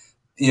that,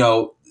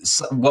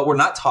 what we're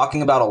not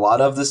talking about a lot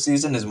of this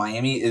season is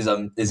Miami is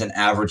an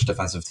average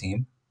defensive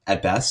team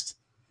at best.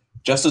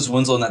 Justice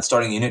Winslow in that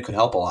starting unit could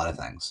help a lot of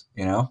things,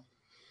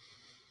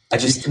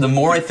 the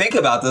more I think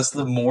about this,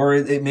 the more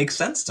it makes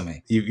sense to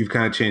me. You've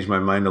kind of changed my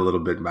mind a little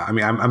bit. I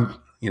mean,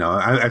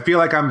 I feel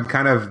like I'm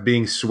kind of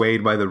being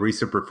swayed by the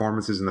recent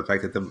performances and the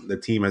fact that the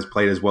team has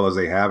played as well as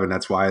they have, and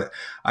that's why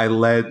I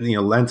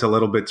lent a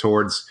little bit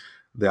towards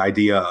the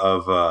idea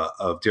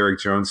of Derrick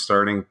Jones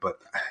starting. But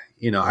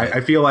right.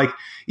 I feel like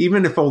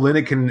even if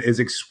Olynyk is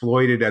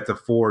exploited at the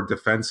 4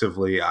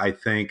 defensively, I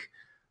think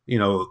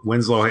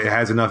Winslow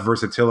has enough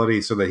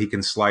versatility so that he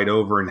can slide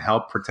over and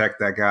help protect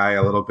that guy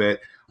a little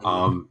bit.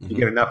 You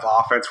get enough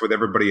offense with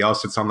everybody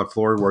else that's on the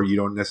floor where you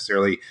don't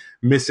necessarily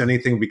miss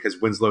anything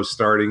because Winslow's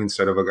starting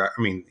instead of a guy.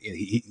 I mean,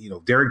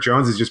 Derrick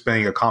Jones is just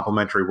playing a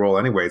complimentary role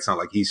anyway. It's not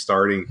like he's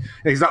starting.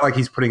 It's not like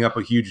he's putting up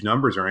huge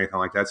numbers or anything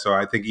like that. So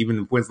I think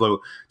even if Winslow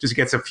just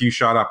gets a few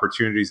shot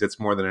opportunities, that's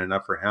more than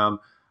enough for him.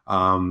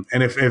 And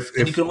if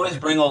you can always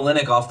bring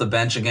Olynyk off the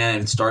bench again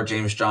and start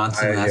James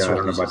Johnson, I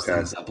don't know about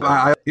that.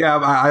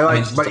 I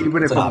like, but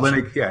even if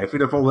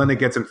Olynyk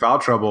gets in foul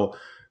trouble,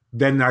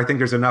 then I think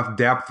there's enough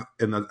depth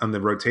on the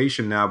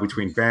rotation now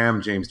between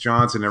Bam, James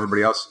Johnson,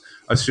 everybody else,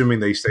 assuming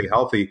they stay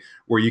healthy,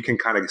 where you can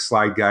kind of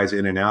slide guys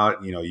in and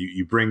out.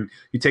 You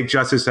take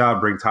Justice out,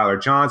 bring Tyler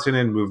Johnson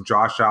in, move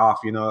Josh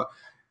off.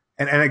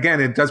 And again,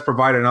 it does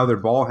provide another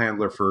ball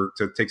handler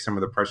to take some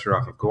of the pressure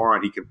off of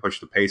Goran. He can push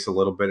the pace a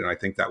little bit, and I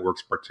think that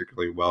works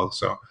particularly well.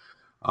 So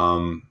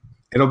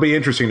it'll be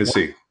interesting to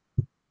see.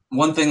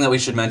 One thing that we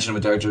should mention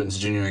with Derrick Jones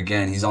Jr.,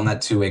 again, he's on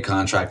that 2-way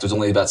contract. There's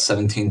only about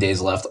 17 days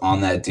left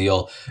on that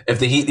deal. If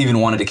the Heat even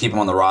wanted to keep him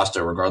on the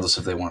roster, regardless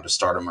if they wanted to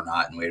start him or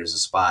not and Waiters'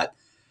 spot,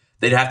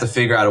 they'd have to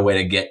figure out a way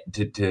to get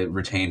to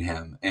retain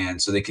him.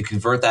 And so they could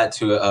convert that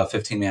to a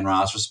 15-man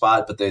roster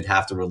spot, but they'd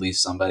have to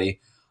release somebody.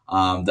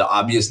 The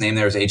obvious name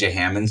there is A.J.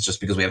 Hammonds, just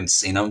because we haven't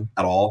seen him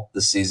at all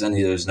this season.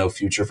 There's no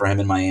future for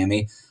him in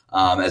Miami,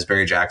 as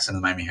Barry Jackson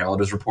of the Miami Herald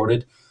has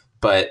reported.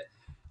 But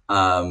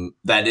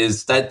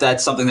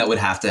that's something that would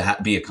have to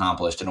be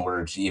accomplished in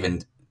order to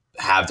even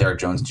have Derrick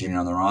Jones Jr.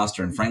 on the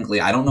roster. And frankly,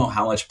 I don't know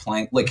how much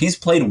playing. Like, he's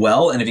played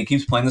well, and if he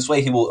keeps playing this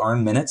way, he will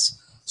earn minutes.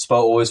 Spo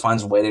always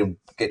finds a way to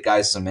get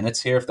guys some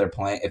minutes here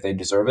if they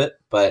deserve it.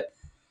 But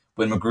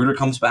when Magruder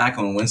comes back,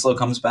 and when Winslow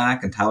comes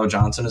back, and Tyler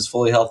Johnson is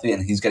fully healthy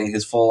and he's getting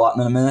his full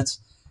allotment of minutes,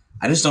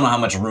 I just don't know how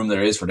much room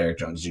there is for Derrick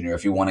Jones Jr.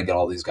 if you want to get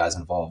all these guys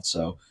involved.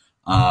 So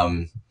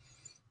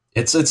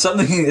it's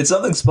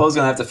something Spo's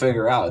gonna have to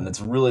figure out, and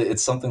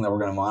it's something that we're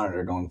gonna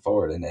monitor going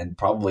forward. And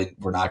probably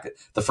we're not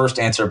the first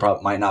answer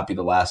might not be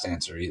the last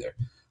answer either.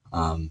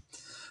 The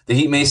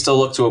Heat may still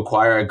look to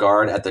acquire a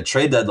guard at the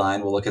trade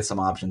deadline. We'll look at some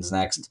options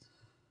next.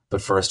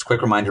 But first,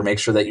 quick reminder, make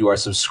sure that you are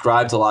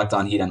subscribed to Locked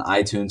On Heat on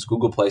iTunes,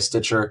 Google Play,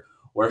 Stitcher,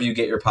 wherever you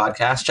get your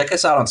podcasts. Check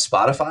us out on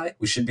Spotify.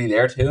 We should be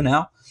there too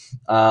now.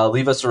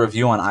 Leave us a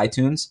review on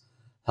iTunes.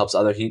 Helps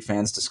other Heat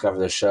fans discover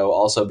the show.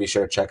 Also, be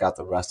sure to check out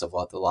the rest of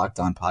what the Locked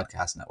On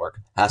Podcast Network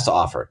has to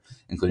offer,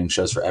 including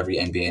shows for every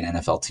NBA and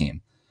NFL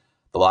team.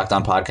 The Locked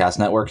On Podcast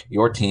Network,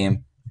 your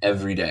team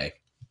every day.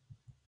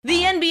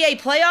 The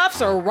NBA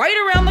playoffs are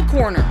right around the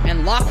corner,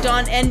 and Locked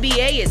On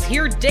NBA is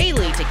here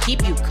daily to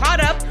keep you caught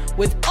up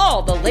with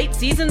all the late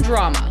season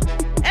drama.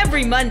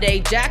 Every Monday,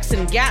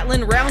 Jackson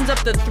Gatlin rounds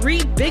up the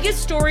 3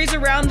 biggest stories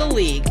around the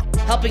league,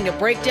 helping to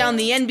break down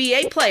the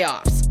NBA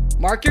playoffs.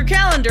 Mark your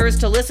calendars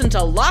to listen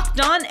to Locked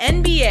On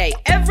NBA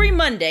every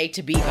Monday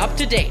to be up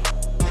to date.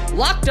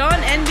 Locked On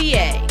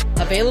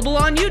NBA, available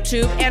on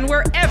YouTube and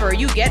wherever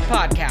you get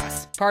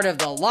podcasts. Part of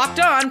the Locked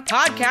On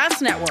Podcast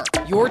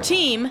Network, your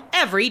team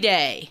every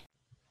day.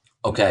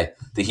 Okay,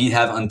 the Heat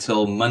have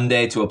until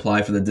Monday to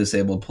apply for the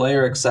disabled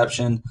player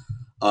exception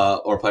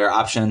or player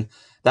option.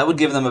 That would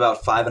give them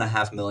about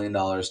 $5.5 million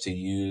to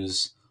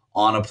use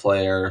on a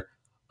player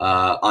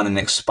on an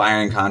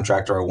expiring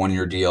contract or a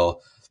one-year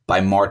deal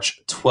by March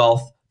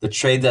 12th. The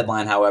trade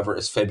deadline, however,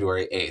 is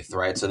February 8th,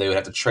 right? So they would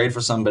have to trade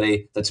for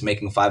somebody that's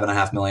making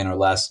 $5.5 million or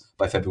less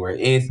by February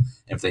 8th.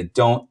 And if they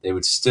don't, they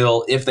would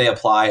still, if they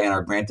apply and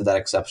are granted that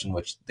exception,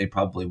 which they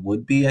probably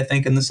would be, I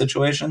think, in this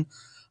situation,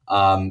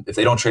 if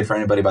they don't trade for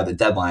anybody by the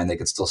deadline, they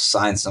could still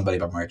sign somebody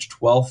by March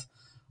 12th.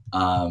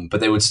 But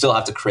they would still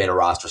have to create a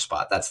roster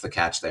spot. That's the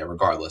catch there,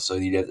 regardless. So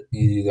you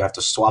either have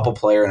to swap a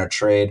player in a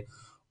trade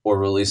or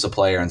release a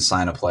player and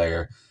sign a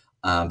player.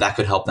 That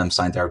could help them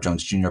sign Derrick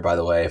Jones Jr., by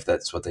the way, if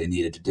that's what they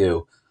needed to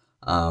do.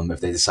 If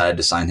they decided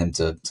to sign him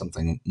to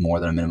something more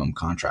than a minimum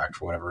contract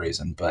for whatever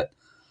reason. But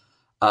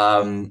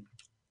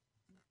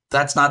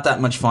that's not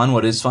that much fun.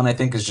 What is fun, I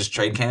think, is just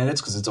trade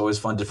candidates, because it's always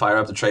fun to fire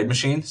up the trade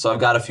machine. So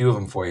I've got a few of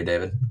them for you,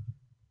 David.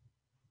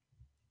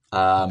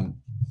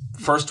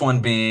 First one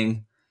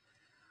being,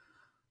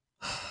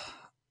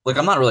 look,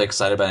 I'm not really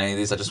excited about any of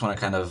these. I just want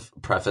to kind of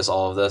preface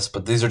all of this,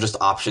 but these are just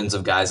options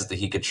of guys that the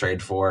Heat could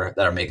trade for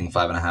that are making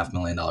 $5.5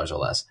 million or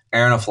less.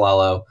 Aaron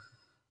Aflalo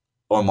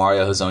or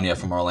Mario Hezonja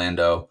from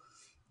Orlando.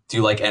 Do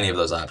you like any of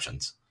those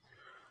options?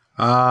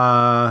 No,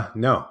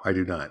 I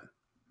do not.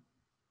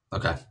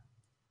 Okay.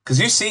 Because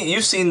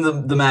you've seen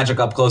the Magic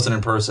up close and in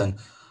person.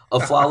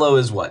 Aflalo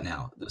is what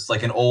now? It's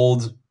like an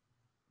old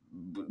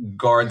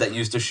guard that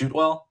used to shoot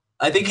well?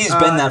 I think he's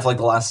been that for like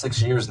the last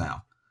 6 years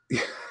now.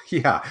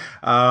 Yeah.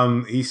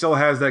 He still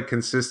has that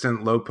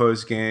consistent low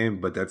post game,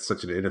 but that's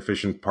such an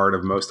inefficient part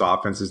of most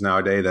offenses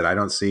nowadays that I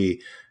don't see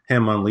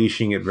him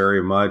unleashing it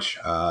very much.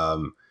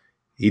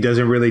 He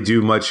doesn't really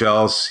do much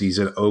else. He's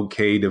an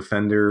okay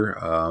defender.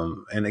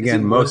 And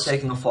again, most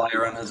taking a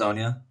flyer on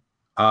Hezonja.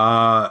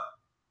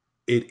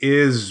 It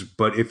is,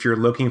 but if you're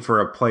looking for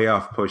a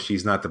playoff push,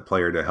 he's not the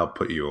player to help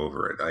put you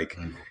over it. Like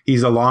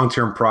he's a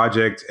long-term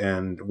project,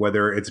 and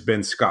whether it's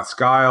been Scott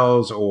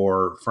Skiles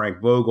or Frank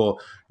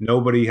Vogel,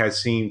 nobody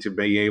has seemed to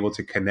be able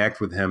to connect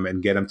with him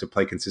and get him to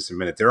play consistent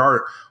minutes. There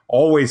are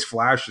always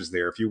flashes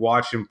there. If you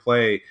watch him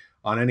play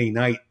on any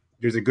night,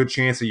 there's a good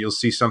chance that you'll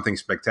see something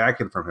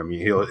spectacular from him.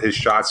 His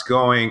shot's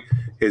going,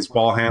 his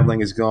ball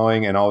handling is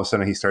going, and all of a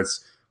sudden he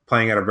starts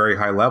playing at a very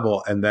high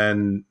level. And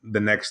then the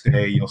next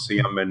day you'll see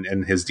him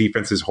and his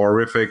defense is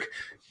horrific.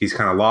 He's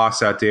kind of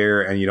lost out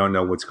there and you don't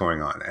know what's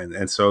going on.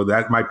 And so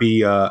that might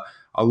be a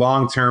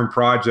long-term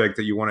project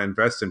that you want to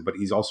invest in, but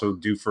he's also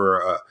due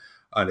for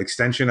an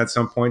extension at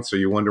some point. So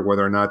you wonder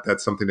whether or not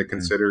that's something to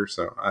consider.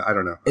 So I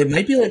don't know. It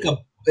might be like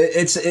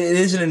it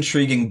is an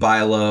intriguing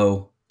buy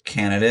low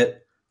candidate.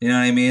 You know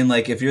what I mean?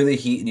 Like if you're the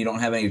Heat and you don't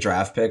have any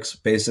draft picks,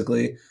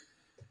 basically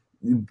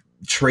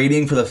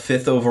trading for the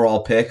 5th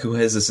overall pick who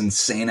has this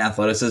insane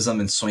athleticism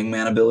and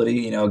swingman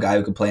ability, a guy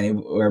who could play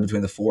anywhere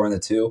between the 4 and the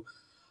 2,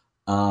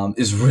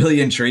 is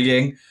really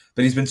intriguing,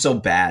 but he's been so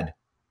bad.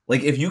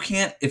 Like if you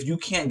can't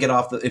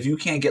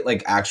get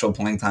like actual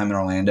playing time in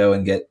Orlando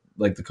and get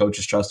like the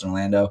coach's trust in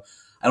Orlando,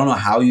 I don't know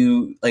how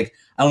I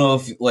don't know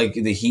if like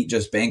the Heat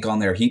just bank on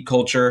their Heat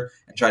culture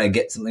and try to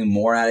get something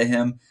more out of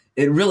him.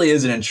 It really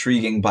is an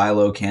intriguing buy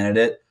low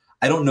candidate.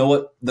 I don't know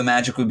what the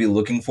Magic would be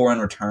looking for in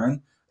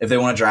return. If they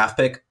want a draft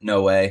pick,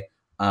 no way.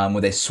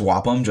 Would they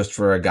swap him just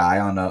for a guy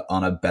on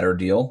a better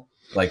deal?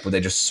 Like, would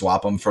they just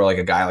swap him for like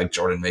a guy like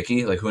Jordan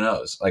Mickey? Like, who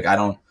knows? Like, I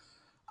don't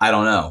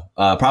know.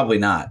 Probably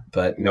not.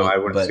 But no, I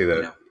wouldn't see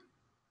that.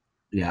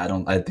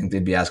 I think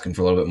they'd be asking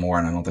for a little bit more,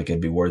 and I don't think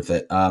it'd be worth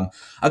it.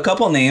 A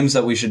couple names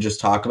that we should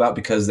just talk about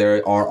because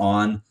they are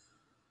on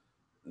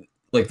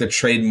like the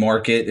trade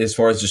market as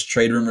far as just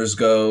trade rumors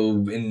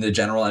go in the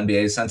general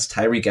NBA sense.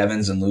 Tyreek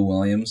Evans and Lou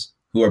Williams,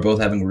 who are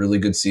both having really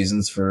good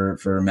seasons for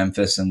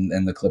Memphis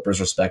and the Clippers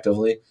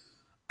respectively.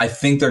 I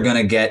think they're going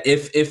to get,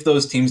 if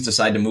those teams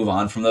decide to move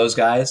on from those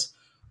guys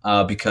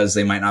because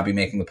they might not be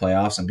making the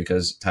playoffs and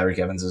because Tyreek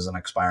Evans is an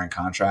expiring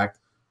contract,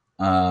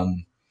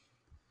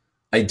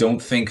 I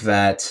don't think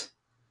that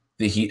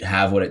the Heat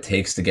have what it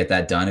takes to get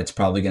that done. It's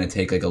probably going to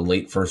take like a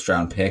late first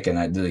round pick,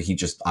 and the Heat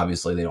just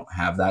obviously they don't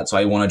have that. So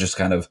I want to just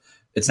kind of,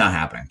 it's not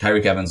happening.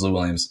 Tyreek Evans, Lou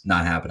Williams,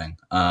 not happening.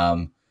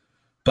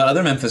 But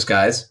other Memphis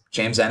guys,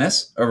 James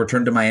Ennis, a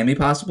return to Miami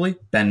possibly.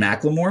 Ben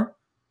McLemore,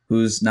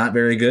 who's not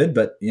very good,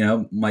 but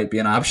might be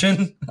an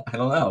option. I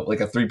don't know,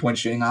 like a 3-point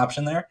shooting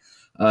option there.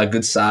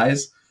 Good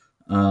size.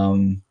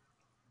 Do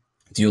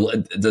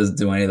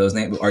any of those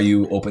names? Are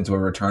you open to a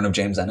return of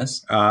James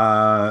Ennis?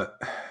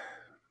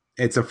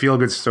 it's a feel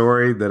good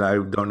story that I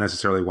don't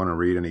necessarily want to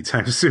read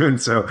anytime soon.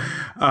 So,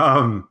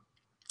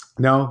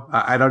 no,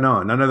 I don't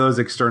know. None of those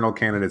external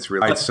candidates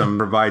provide some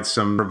really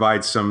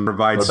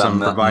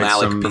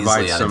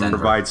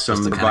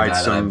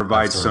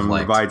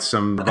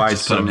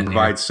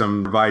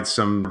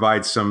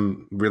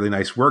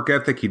nice work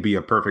ethic. He'd be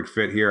a perfect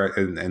fit here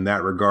in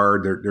that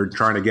regard. They're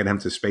trying to get him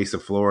to space the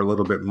floor a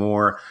little bit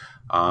more.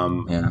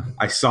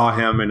 I saw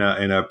him in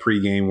a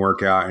pregame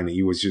workout, and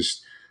he was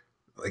just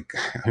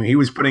he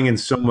was putting in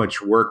so much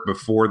work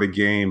before the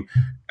game,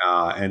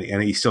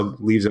 and he still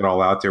leaves it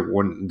all out there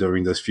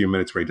during those few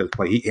minutes where he does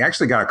play. He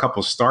actually got a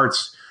couple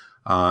starts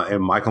in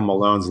Michael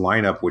Malone's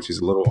lineup, which is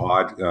a little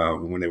odd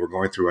when they were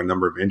going through a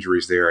number of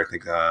injuries there. I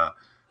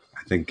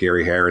think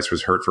Gary Harris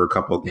was hurt for a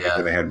couple of games. Yeah.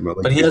 And they had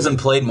but he hasn't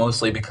played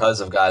mostly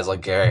because of guys like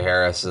Gary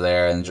Harris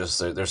there, and just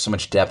there's so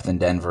much depth in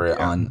Denver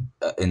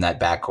in that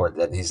backcourt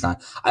that he's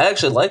not. I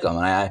actually like him,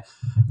 and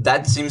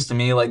that seems to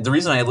me like the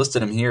reason I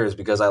listed him here is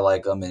because I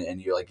like him,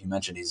 and you like you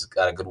mentioned he's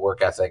got a good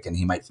work ethic, and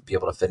he might be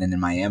able to fit in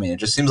Miami. It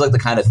just seems like the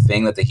kind of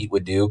thing that the Heat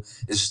would do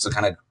is just to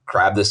kind of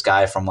grab this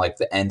guy from like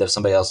the end of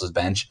somebody else's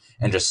bench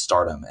and just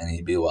start him, and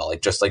he'd be well,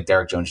 just like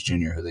Derek Jones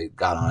Jr., who they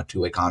got on a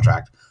 2-way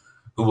contract.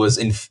 Who was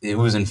in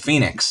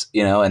Phoenix,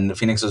 and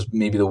Phoenix was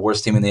maybe the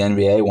worst team in the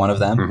NBA, one of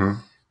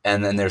them,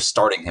 and then they're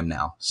starting him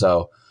now.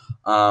 So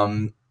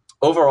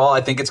overall, I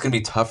think it's going to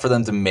be tough for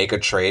them to make a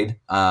trade.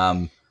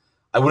 I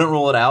wouldn't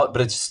rule it out,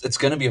 but it's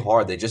going to be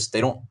hard. They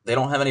don't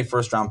have any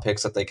first round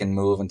picks that they can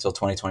move until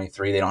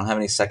 2023. They don't have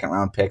any second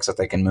round picks that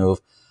they can move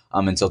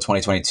until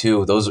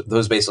 2022.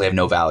 Those basically have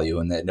no value,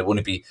 and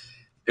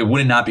it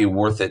would not be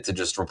worth it to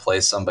just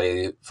replace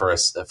somebody for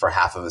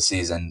half of a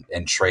season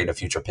and trade a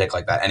future pick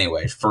like that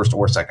anyway, first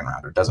or second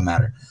rounder. It doesn't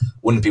matter.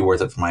 Wouldn't be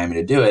worth it for Miami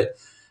to do it.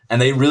 And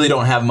they really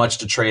don't have much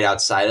to trade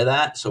outside of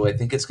that. So I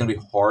think it's going to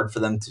be hard for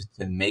them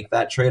to make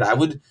that trade.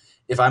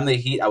 If I'm the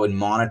Heat, I would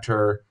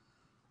monitor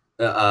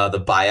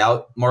the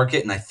buyout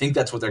market. And I think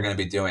that's what they're going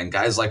to be doing.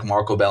 Guys like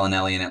Marco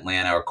Bellinelli in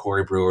Atlanta or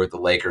Corey Brewer at the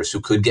Lakers who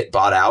could get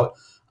bought out.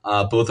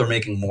 Both are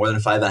making more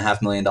than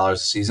 $5.5 million a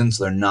season,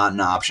 so they're not an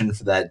option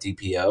for that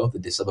DPO, the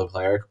disabled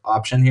player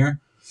option here,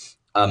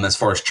 as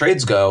far as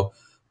trades go.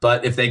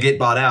 But if they get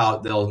bought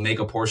out, they'll make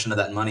a portion of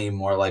that money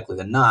more likely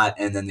than not,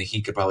 and then the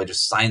Heat could probably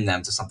just sign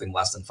them to something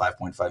less than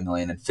 $5.5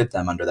 million and fit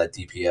them under that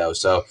DPO.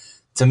 So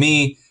to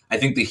me, I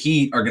think the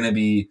Heat are going to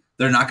be –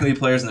 they're not going to be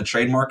players in the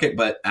trade market,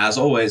 but as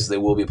always, they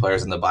will be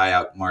players in the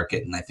buyout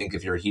market. And I think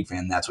if you're a Heat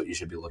fan, that's what you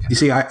should be looking at. You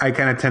see, I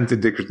kind of tend to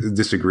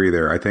disagree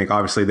there. I think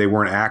obviously they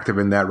weren't active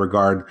in that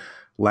regard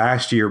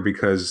last year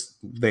because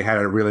they had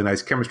a really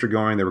nice chemistry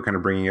going. They were kind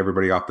of bringing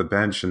everybody off the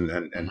bench and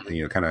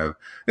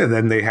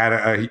then they had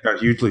a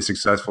hugely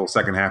successful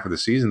second half of the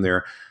season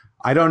there.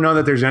 I don't know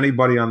that there's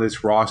anybody on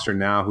this roster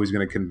now who's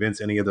going to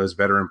convince any of those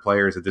veteran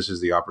players that this is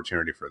the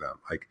opportunity for them.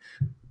 Like,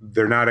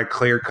 they're not a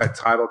clear-cut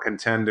title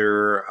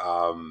contender.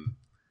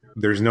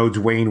 There's no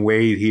Dwayne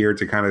Wade here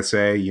to kind of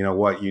say, you know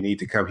what, you need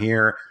to come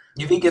here.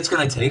 You think it's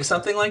going to take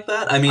something like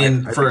that? I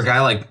mean, for a guy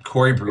like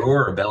Corey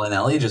Brewer or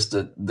Bellinelli,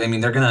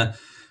 they're going to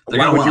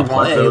want to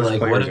play. Those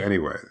players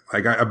anyway?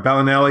 Like a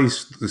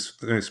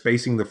Bellinelli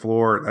spacing the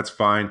floor, that's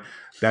fine.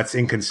 That's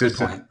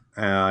inconsistent.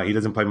 He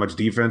doesn't play much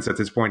defense at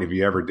this point, if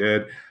he ever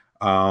did.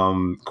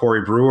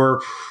 Corey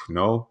Brewer,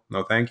 no,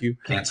 thank you.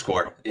 Can't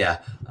score. Yeah.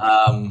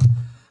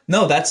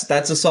 No, that's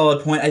a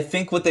solid point. I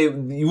think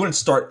you wouldn't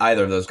start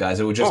either of those guys.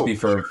 It would just be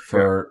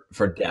for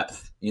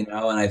depth, and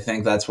I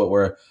think that's what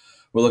we're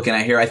looking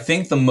at here. I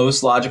think the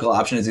most logical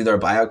option is either a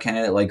buyout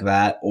candidate like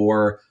that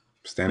or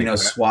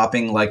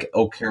swapping like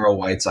Okara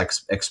White's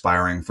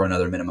expiring for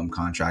another minimum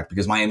contract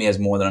because Miami has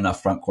more than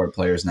enough front court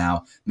players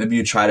now. Maybe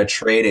you try to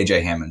trade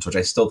AJ Hammonds, which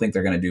I still think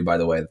they're going to do, by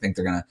the way. I think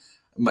they're going to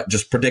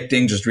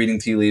just reading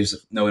tea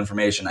leaves, no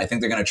information. I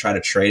think they're going to try to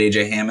trade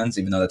AJ Hammonds,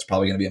 even though that's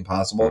probably going to be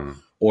impossible,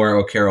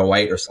 or Okara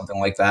White or something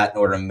like that in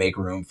order to make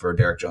room for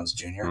Derek Jones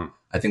Jr.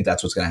 I think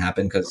that's what's going to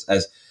happen because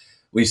as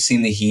we've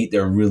seen the Heat,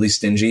 they're really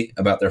stingy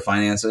about their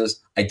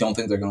finances. I don't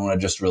think they're going to want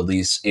to just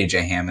release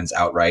AJ Hammonds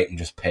outright and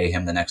just pay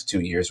him the next 2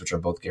 years, which are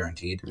both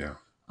guaranteed. Yeah.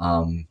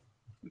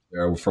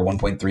 They're for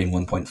 1.3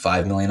 and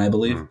 1.5 million, I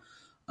believe.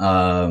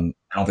 I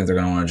don't think they're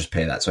going to want to just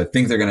pay that. So I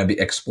think they're going to be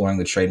exploring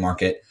the trade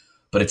market,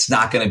 but it's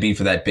not going to be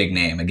for that big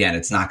name. Again,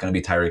 it's not going to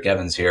be Tyreek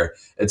Evans here.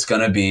 It's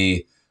going to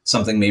be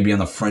something maybe on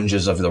the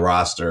fringes of the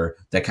roster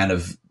that kind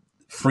of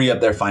free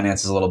up their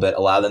finances a little bit,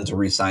 allow them to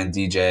re-sign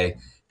DJ.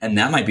 And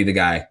that might be the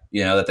guy,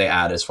 that they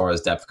add as far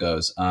as depth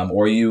goes.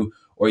 Or you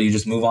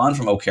just move on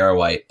from Okara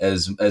White.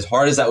 As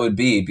hard as that would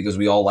be, because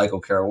we all like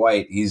Okara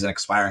White, he's an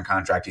expiring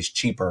contract. He's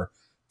cheaper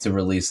to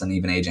release than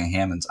even AJ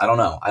Hammonds. I don't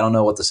know. I don't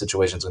know what the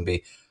situation's going to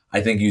be.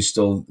 I think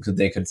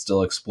they could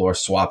still explore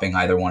swapping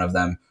either one of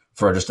them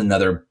for just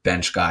another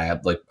bench guy.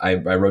 I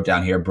wrote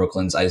down here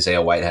Brooklyn's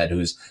Isaiah Whitehead,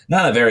 who's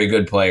not a very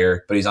good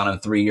player, but he's on a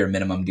 3-year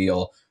minimum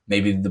deal.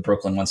 Maybe the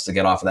Brooklyn wants to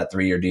get off of that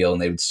 3-year deal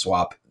and they would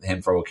swap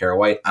him for Okara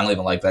White. I don't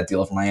even like that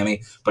deal for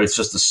Miami, but it's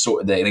just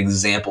an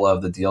example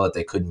of the deal that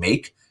they could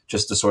make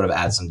just to sort of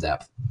add some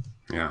depth.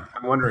 Yeah,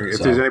 I'm wondering if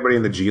there's anybody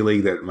in the G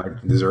League that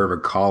might deserve a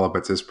call up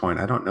at this point.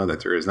 I don't know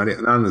that there is. Not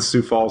in the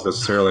Sioux Falls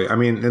necessarily. I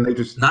mean, and they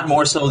just not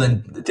more so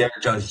than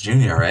Derek Jones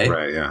Jr. Right?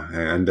 Right. Yeah.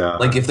 And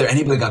like if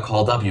anybody got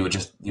called up, you would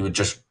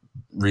just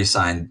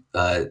re-sign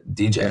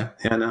DJ.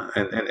 Yeah.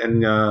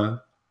 No.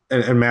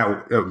 And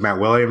Matt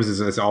Williams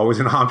is always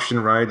an option,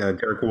 right?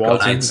 Derek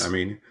Walton. I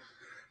mean,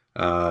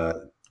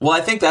 well, I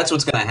think that's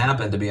what's going to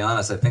happen. To be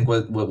honest, I think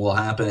what will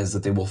happen is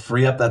that they will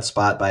free up that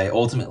spot by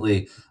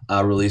ultimately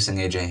releasing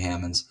AJ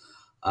Hammonds.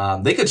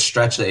 They could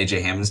stretch the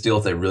AJ Hammonds deal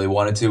if they really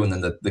wanted to, and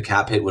then the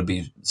cap hit would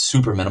be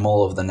super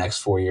minimal over the next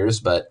 4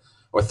 years,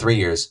 or 3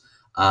 years.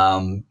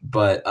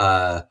 But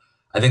I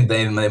think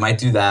they might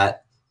do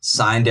that.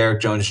 Sign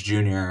Derek Jones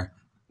Jr.,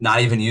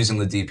 not even using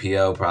the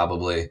DPO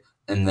probably,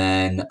 and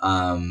then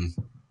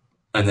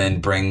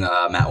bring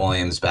Matt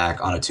Williams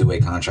back on a 2-way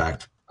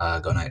contract.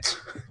 Go Knights.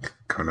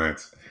 Go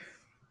Knights.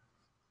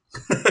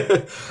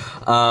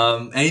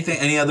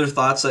 Any other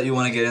thoughts that you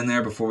want to get in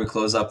there before we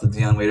close up the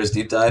Dion Waiters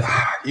deep dive?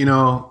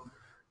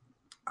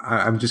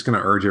 I'm just going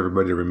to urge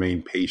everybody to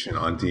remain patient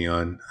on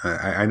Dion.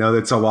 I know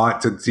that's a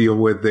lot to deal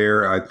with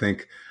there. I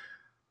think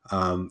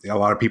a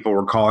lot of people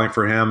were calling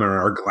for him and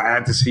are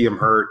glad to see him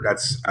hurt.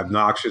 That's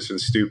obnoxious and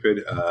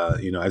stupid.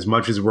 As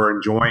much as we're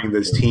enjoying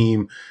this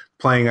team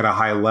playing at a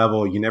high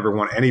level, you never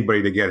want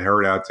anybody to get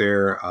hurt out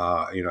there.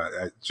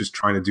 Just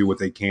trying to do what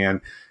they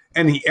can.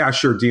 And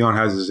sure, Dion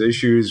has his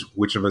issues.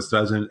 Which of us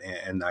doesn't?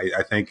 And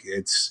I think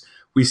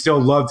we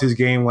still loved his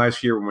game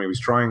last year when he was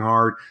trying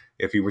hard.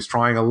 If he was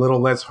trying a little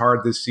less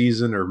hard this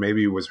season, or maybe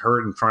he was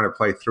hurt and trying to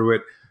play through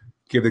it,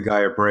 give the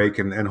guy a break.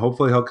 And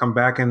hopefully he'll come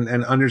back and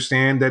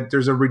understand that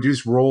there's a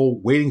reduced role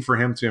waiting for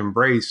him to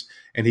embrace,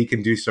 and he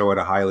can do so at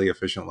a highly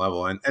efficient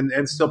level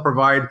and still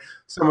provide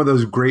some of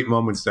those great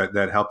moments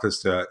that helped us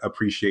to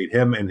appreciate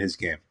him and his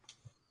game.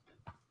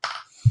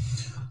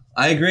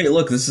 I agree.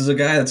 Look, this is a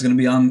guy that's going to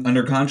be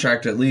under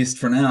contract at least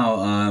for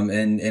now.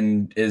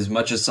 And as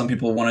much as some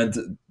people wanted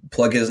to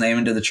plug his name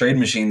into the trade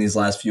machine these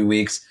last few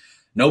weeks,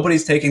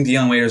 nobody's taking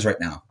Dion Waiters right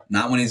now.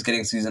 Not when he's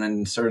getting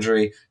season-ending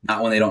surgery.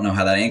 Not when they don't know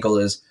how that ankle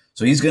is.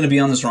 So he's going to be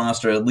on this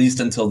roster at least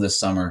until this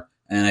summer.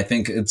 And I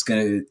think it's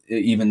going to,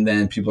 even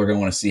then, people are going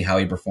to want to see how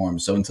he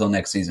performs. So until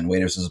next season,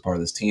 Waiters is a part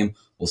of this team.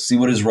 We'll see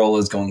what his role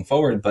is going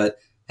forward. But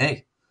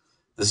hey,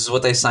 this is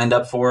what they signed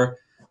up for.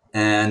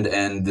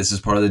 And this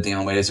is part of the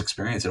Dion Waiters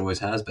experience. It always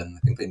has been. I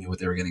think they knew what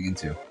they were getting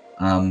into.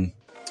 All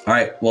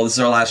right. Well, this is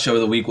our last show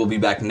of the week. We'll be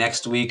back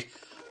next week.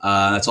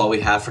 That's all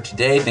we have for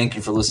today. Thank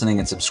you for listening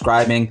and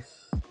subscribing.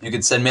 You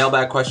can send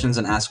mailbag questions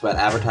and ask about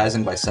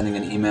advertising by sending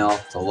an email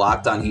to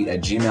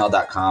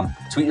lockedonheat@gmail.com.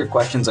 Tweet your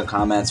questions and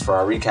comments for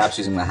our recaps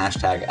using the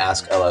hashtag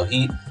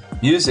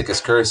AskLOHeat. Music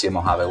is courtesy of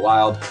Mojave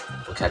Wild.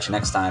 We'll catch you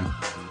next time.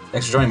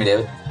 Thanks for joining me,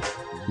 David.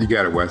 You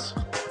got it, Wes.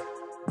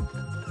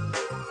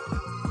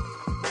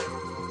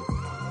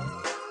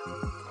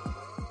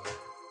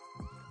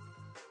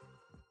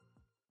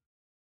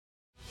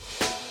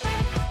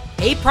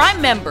 Hey, Prime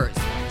members,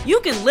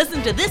 you can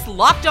listen to this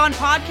Locked On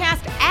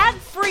podcast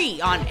ad-free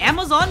on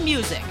Amazon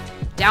Music.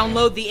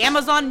 Download the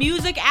Amazon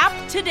Music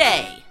app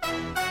today.